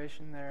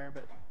situation there,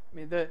 but I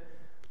mean,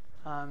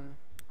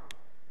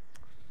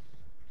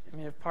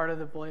 if part of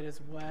the blade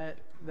is wet,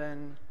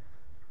 then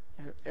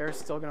air's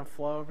still going to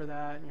flow over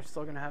that, and you're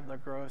still going to have the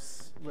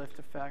gross lift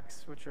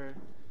effects, which are,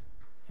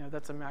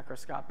 that's a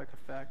macroscopic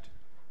effect.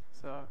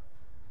 So, I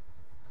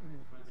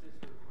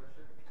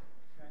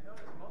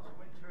notice most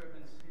wind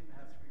turbines seem to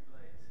have 3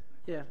 blades.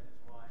 The yeah. question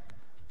is why?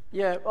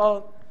 Yeah,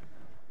 well,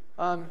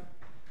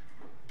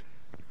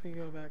 if we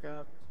go back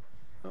up.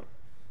 Oh.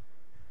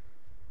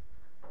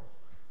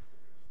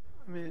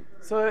 I mean,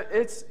 so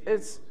it's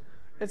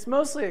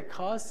mostly a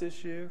cost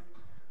issue.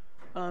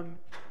 But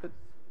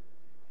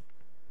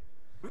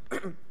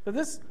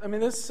this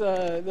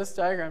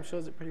diagram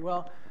shows it pretty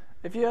well.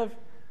 If you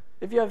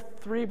have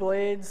 3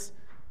 blades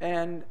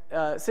and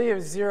say you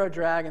have 0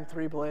 drag and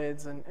 3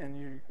 blades,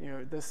 and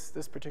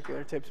this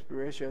particular tip-to-speed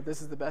ratio,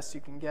 this is the best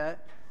you can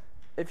get.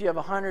 If you have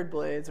 100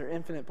 blades or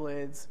infinite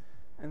blades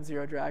and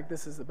 0 drag,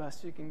 this is the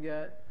best you can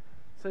get.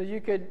 So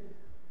you could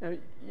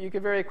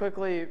very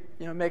quickly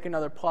make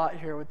another plot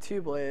here with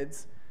 2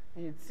 blades,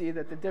 and you'd see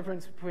that the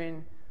difference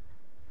between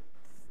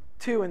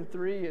 2 and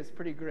 3 is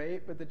pretty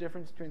great, but the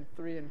difference between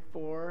 3 and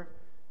 4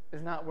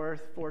 is not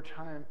worth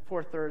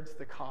 4/3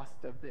 the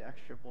cost of the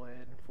extra blade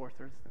and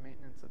 4/3 the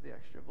maintenance of the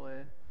extra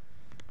blade.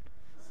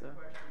 So.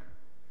 Question.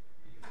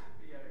 It used to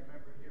be, I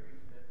remember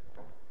hearing that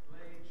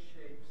blade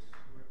shapes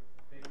were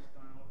based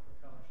on all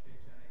propeller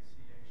shapes and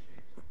ACA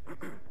shapes. I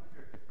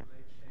wonder if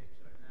blade shapes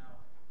are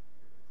now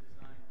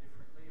designed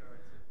differently, or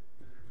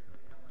does it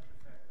really have much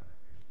effect on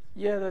efficiency?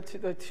 Yeah,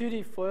 the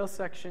 2D foil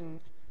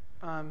section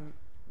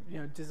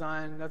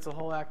design, that's a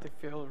whole active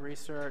field of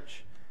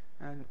research,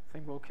 and I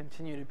think will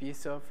continue to be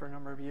so for a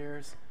number of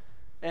years.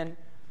 And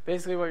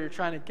basically what you're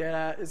trying to get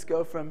at is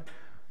go from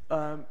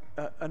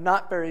a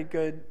not very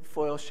good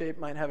foil shape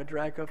might have a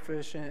drag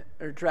coefficient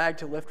or drag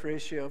to lift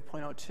ratio of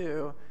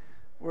 0.02,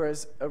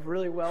 whereas a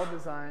really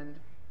well-designed,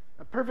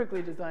 a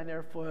perfectly designed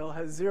airfoil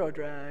has 0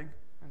 drag.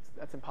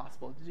 That's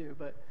impossible to do,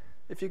 but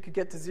if you could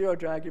get to 0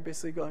 drag, you're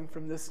basically going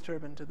from this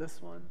turbine to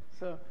this one.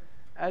 So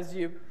as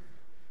you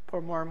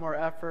pour more and more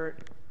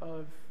effort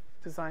of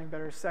designing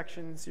better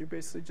sections, you're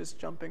basically just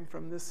jumping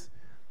from this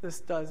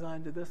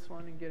design to this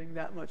one and getting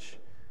that much,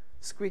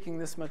 squeaking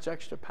this much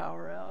extra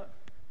power out.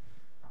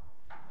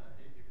 If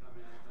I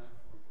may ask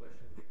one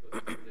question, because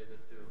it's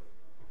related to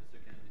Professor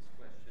Kennedy's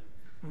question.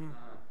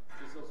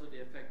 There's also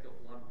the effect of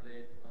one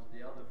blade on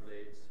the other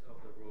blades of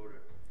the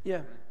rotor.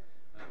 Yeah.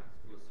 Right?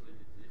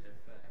 Solidity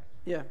effect.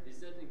 Yeah. Is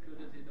that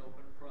included in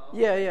open prowl?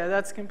 Yeah,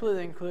 that's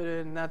completely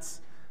included, and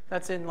that's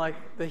in like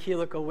the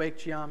helical wake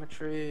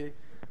geometry.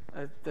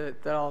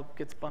 That all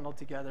gets bundled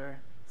together.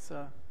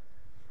 So,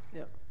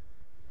 yep.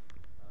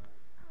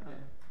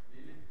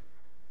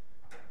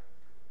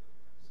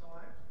 So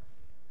I'm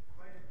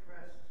quite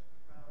impressed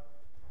about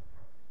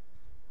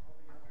all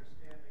the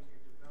understanding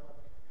you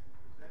developed and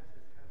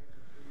presented having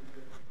to do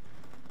with the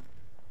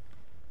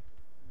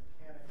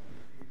mechanics of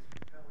these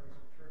propellers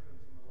and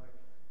turbines and the like.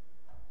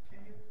 Can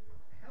you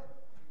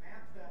help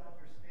map that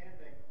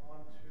understanding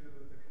onto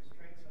the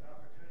constraints and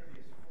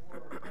opportunities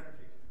for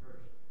energy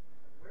conversion?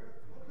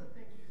 What are the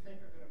things you think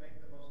are going to make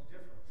the most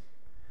difference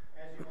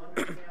as you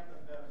understand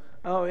them better?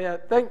 Oh yeah,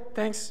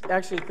 thanks.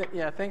 Actually,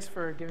 thanks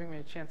for giving me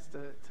a chance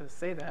to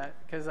say that,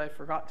 because I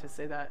forgot to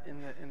say that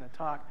in the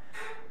talk.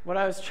 What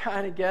I was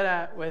trying to get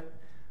at with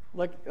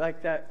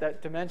like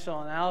that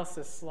dimensional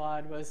analysis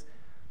slide was,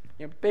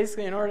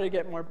 basically in order to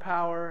get more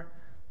power,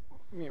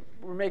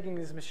 we're making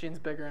these machines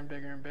bigger and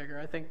bigger and bigger.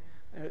 I think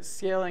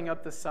scaling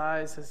up the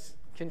size has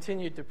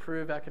continued to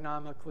prove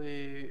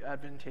economically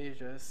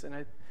advantageous,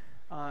 and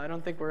I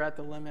don't think we're at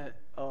the limit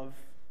of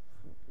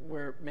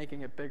where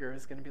making it bigger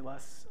is going to be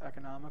less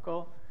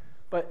economical.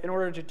 But in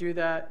order to do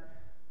that,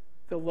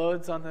 the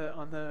loads on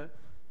the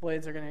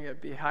blades are going to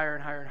be higher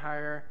and higher and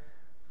higher.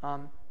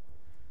 And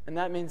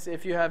that means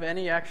if you have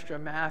any extra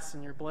mass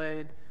in your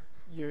blade,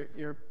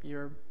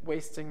 you're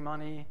wasting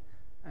money,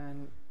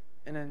 and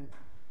then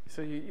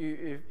so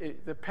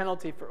the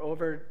penalty for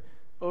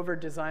over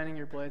designing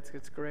your blades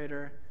gets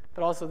greater,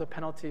 but also the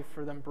penalty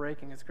for them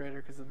breaking is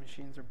greater because the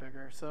machines are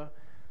bigger. So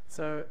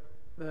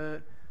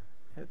the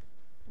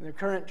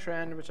current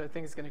trend, which I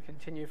think is going to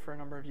continue for a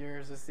number of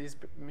years, is these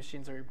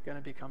machines are going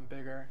to become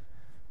bigger.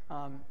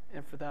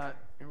 And for that,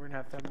 we're going to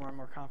have more and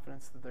more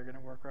confidence that they're going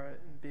to work right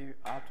and be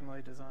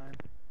optimally designed.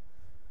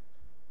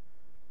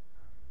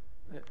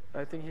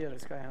 I think he had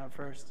his guy hand up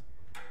first.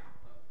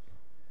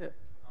 Yeah.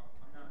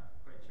 I'm not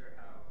quite sure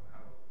how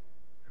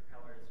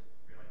propellers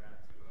really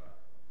map to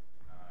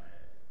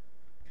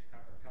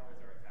how propellers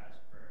are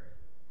attached for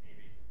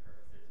aviation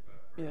purposes,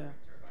 but for Yeah.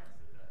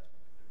 turbines, the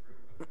root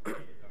of the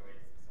blade is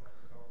always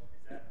cylindrical.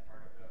 Is that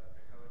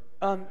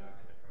Um,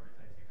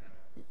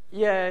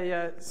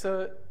 yeah.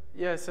 So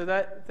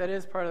that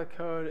is part of the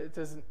code. It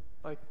doesn't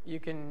like you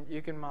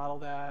can model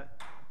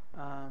that,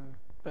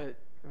 but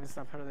I mean, it's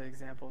not part of the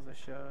examples I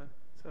showed.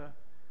 So,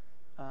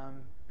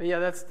 but yeah,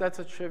 that's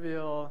a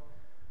trivial.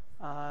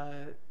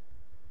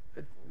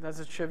 That's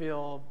a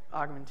trivial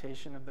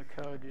augmentation of the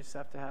code. You just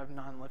have to have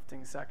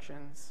non-lifting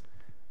sections,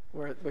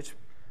 which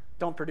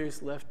don't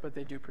produce lift, but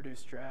they do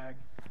produce drag.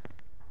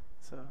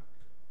 So,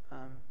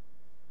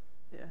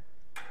 yeah.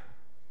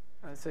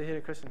 So you had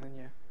a question, then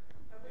you.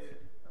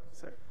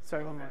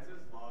 Sorry, one more. Is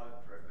this law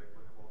directly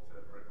applicable to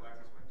vertical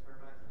axis wind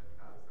turbines, and if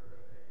not, is there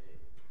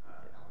a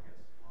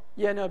analogous law?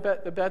 Yeah, no,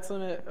 the Betz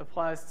limit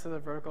applies to the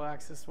vertical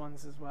axis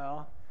ones as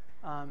well,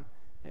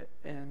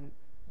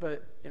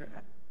 but you know,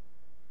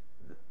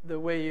 the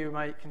way you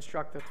might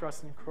construct the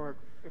thrust and torque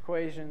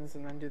equations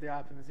and then do the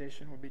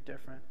optimization would be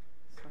different.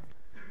 So,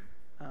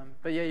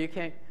 but yeah, you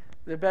can't.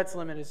 The Betz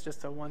limit is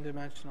just a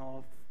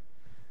one-dimensional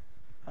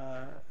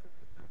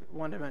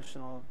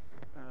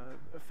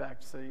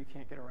effect, so you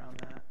can't get around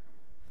that.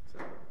 So.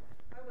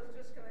 I was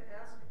just going to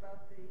ask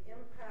about the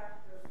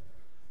impact of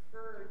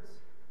birds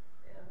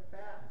and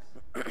bats.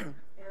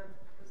 And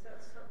is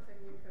that something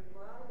you can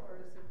model, or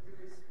is it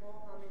really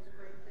small on these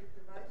great big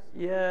devices?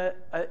 Yeah,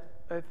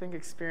 I think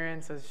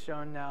experience has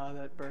shown now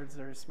that birds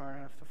are smart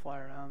enough to fly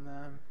around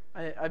them.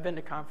 I've been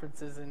to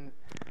conferences in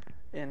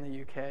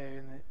the UK,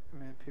 and I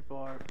mean, people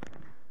are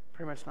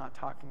pretty much not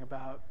talking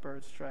about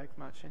bird strike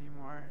much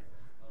anymore.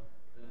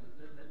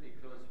 Let me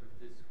close with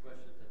this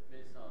question that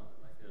may sound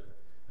like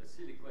a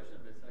silly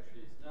question, but it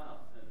actually is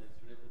not, and it's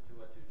related to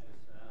what you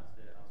just asked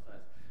there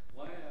outside.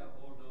 Why are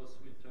all those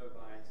wind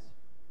turbines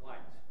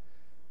white?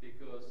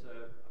 Because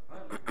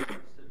apparently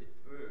people studied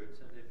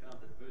birds, and they found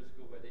that birds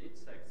go where the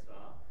insects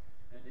are,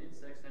 and the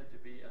insects tend to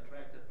be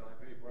attracted by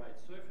very bright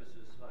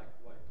surfaces like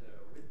white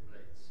wind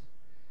blades.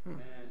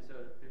 And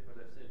so people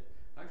have said,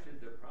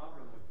 actually the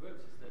problem with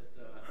birds is that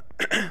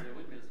the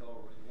windmills are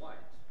all in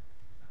white.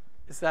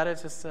 Is that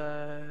just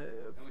a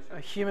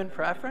human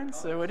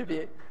preference, or would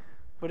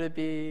it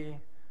be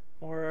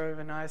more of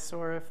an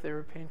eyesore if they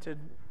were painted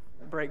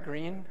bright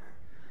green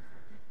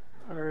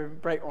or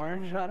bright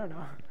orange? I don't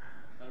know.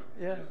 I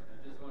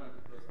just wanted to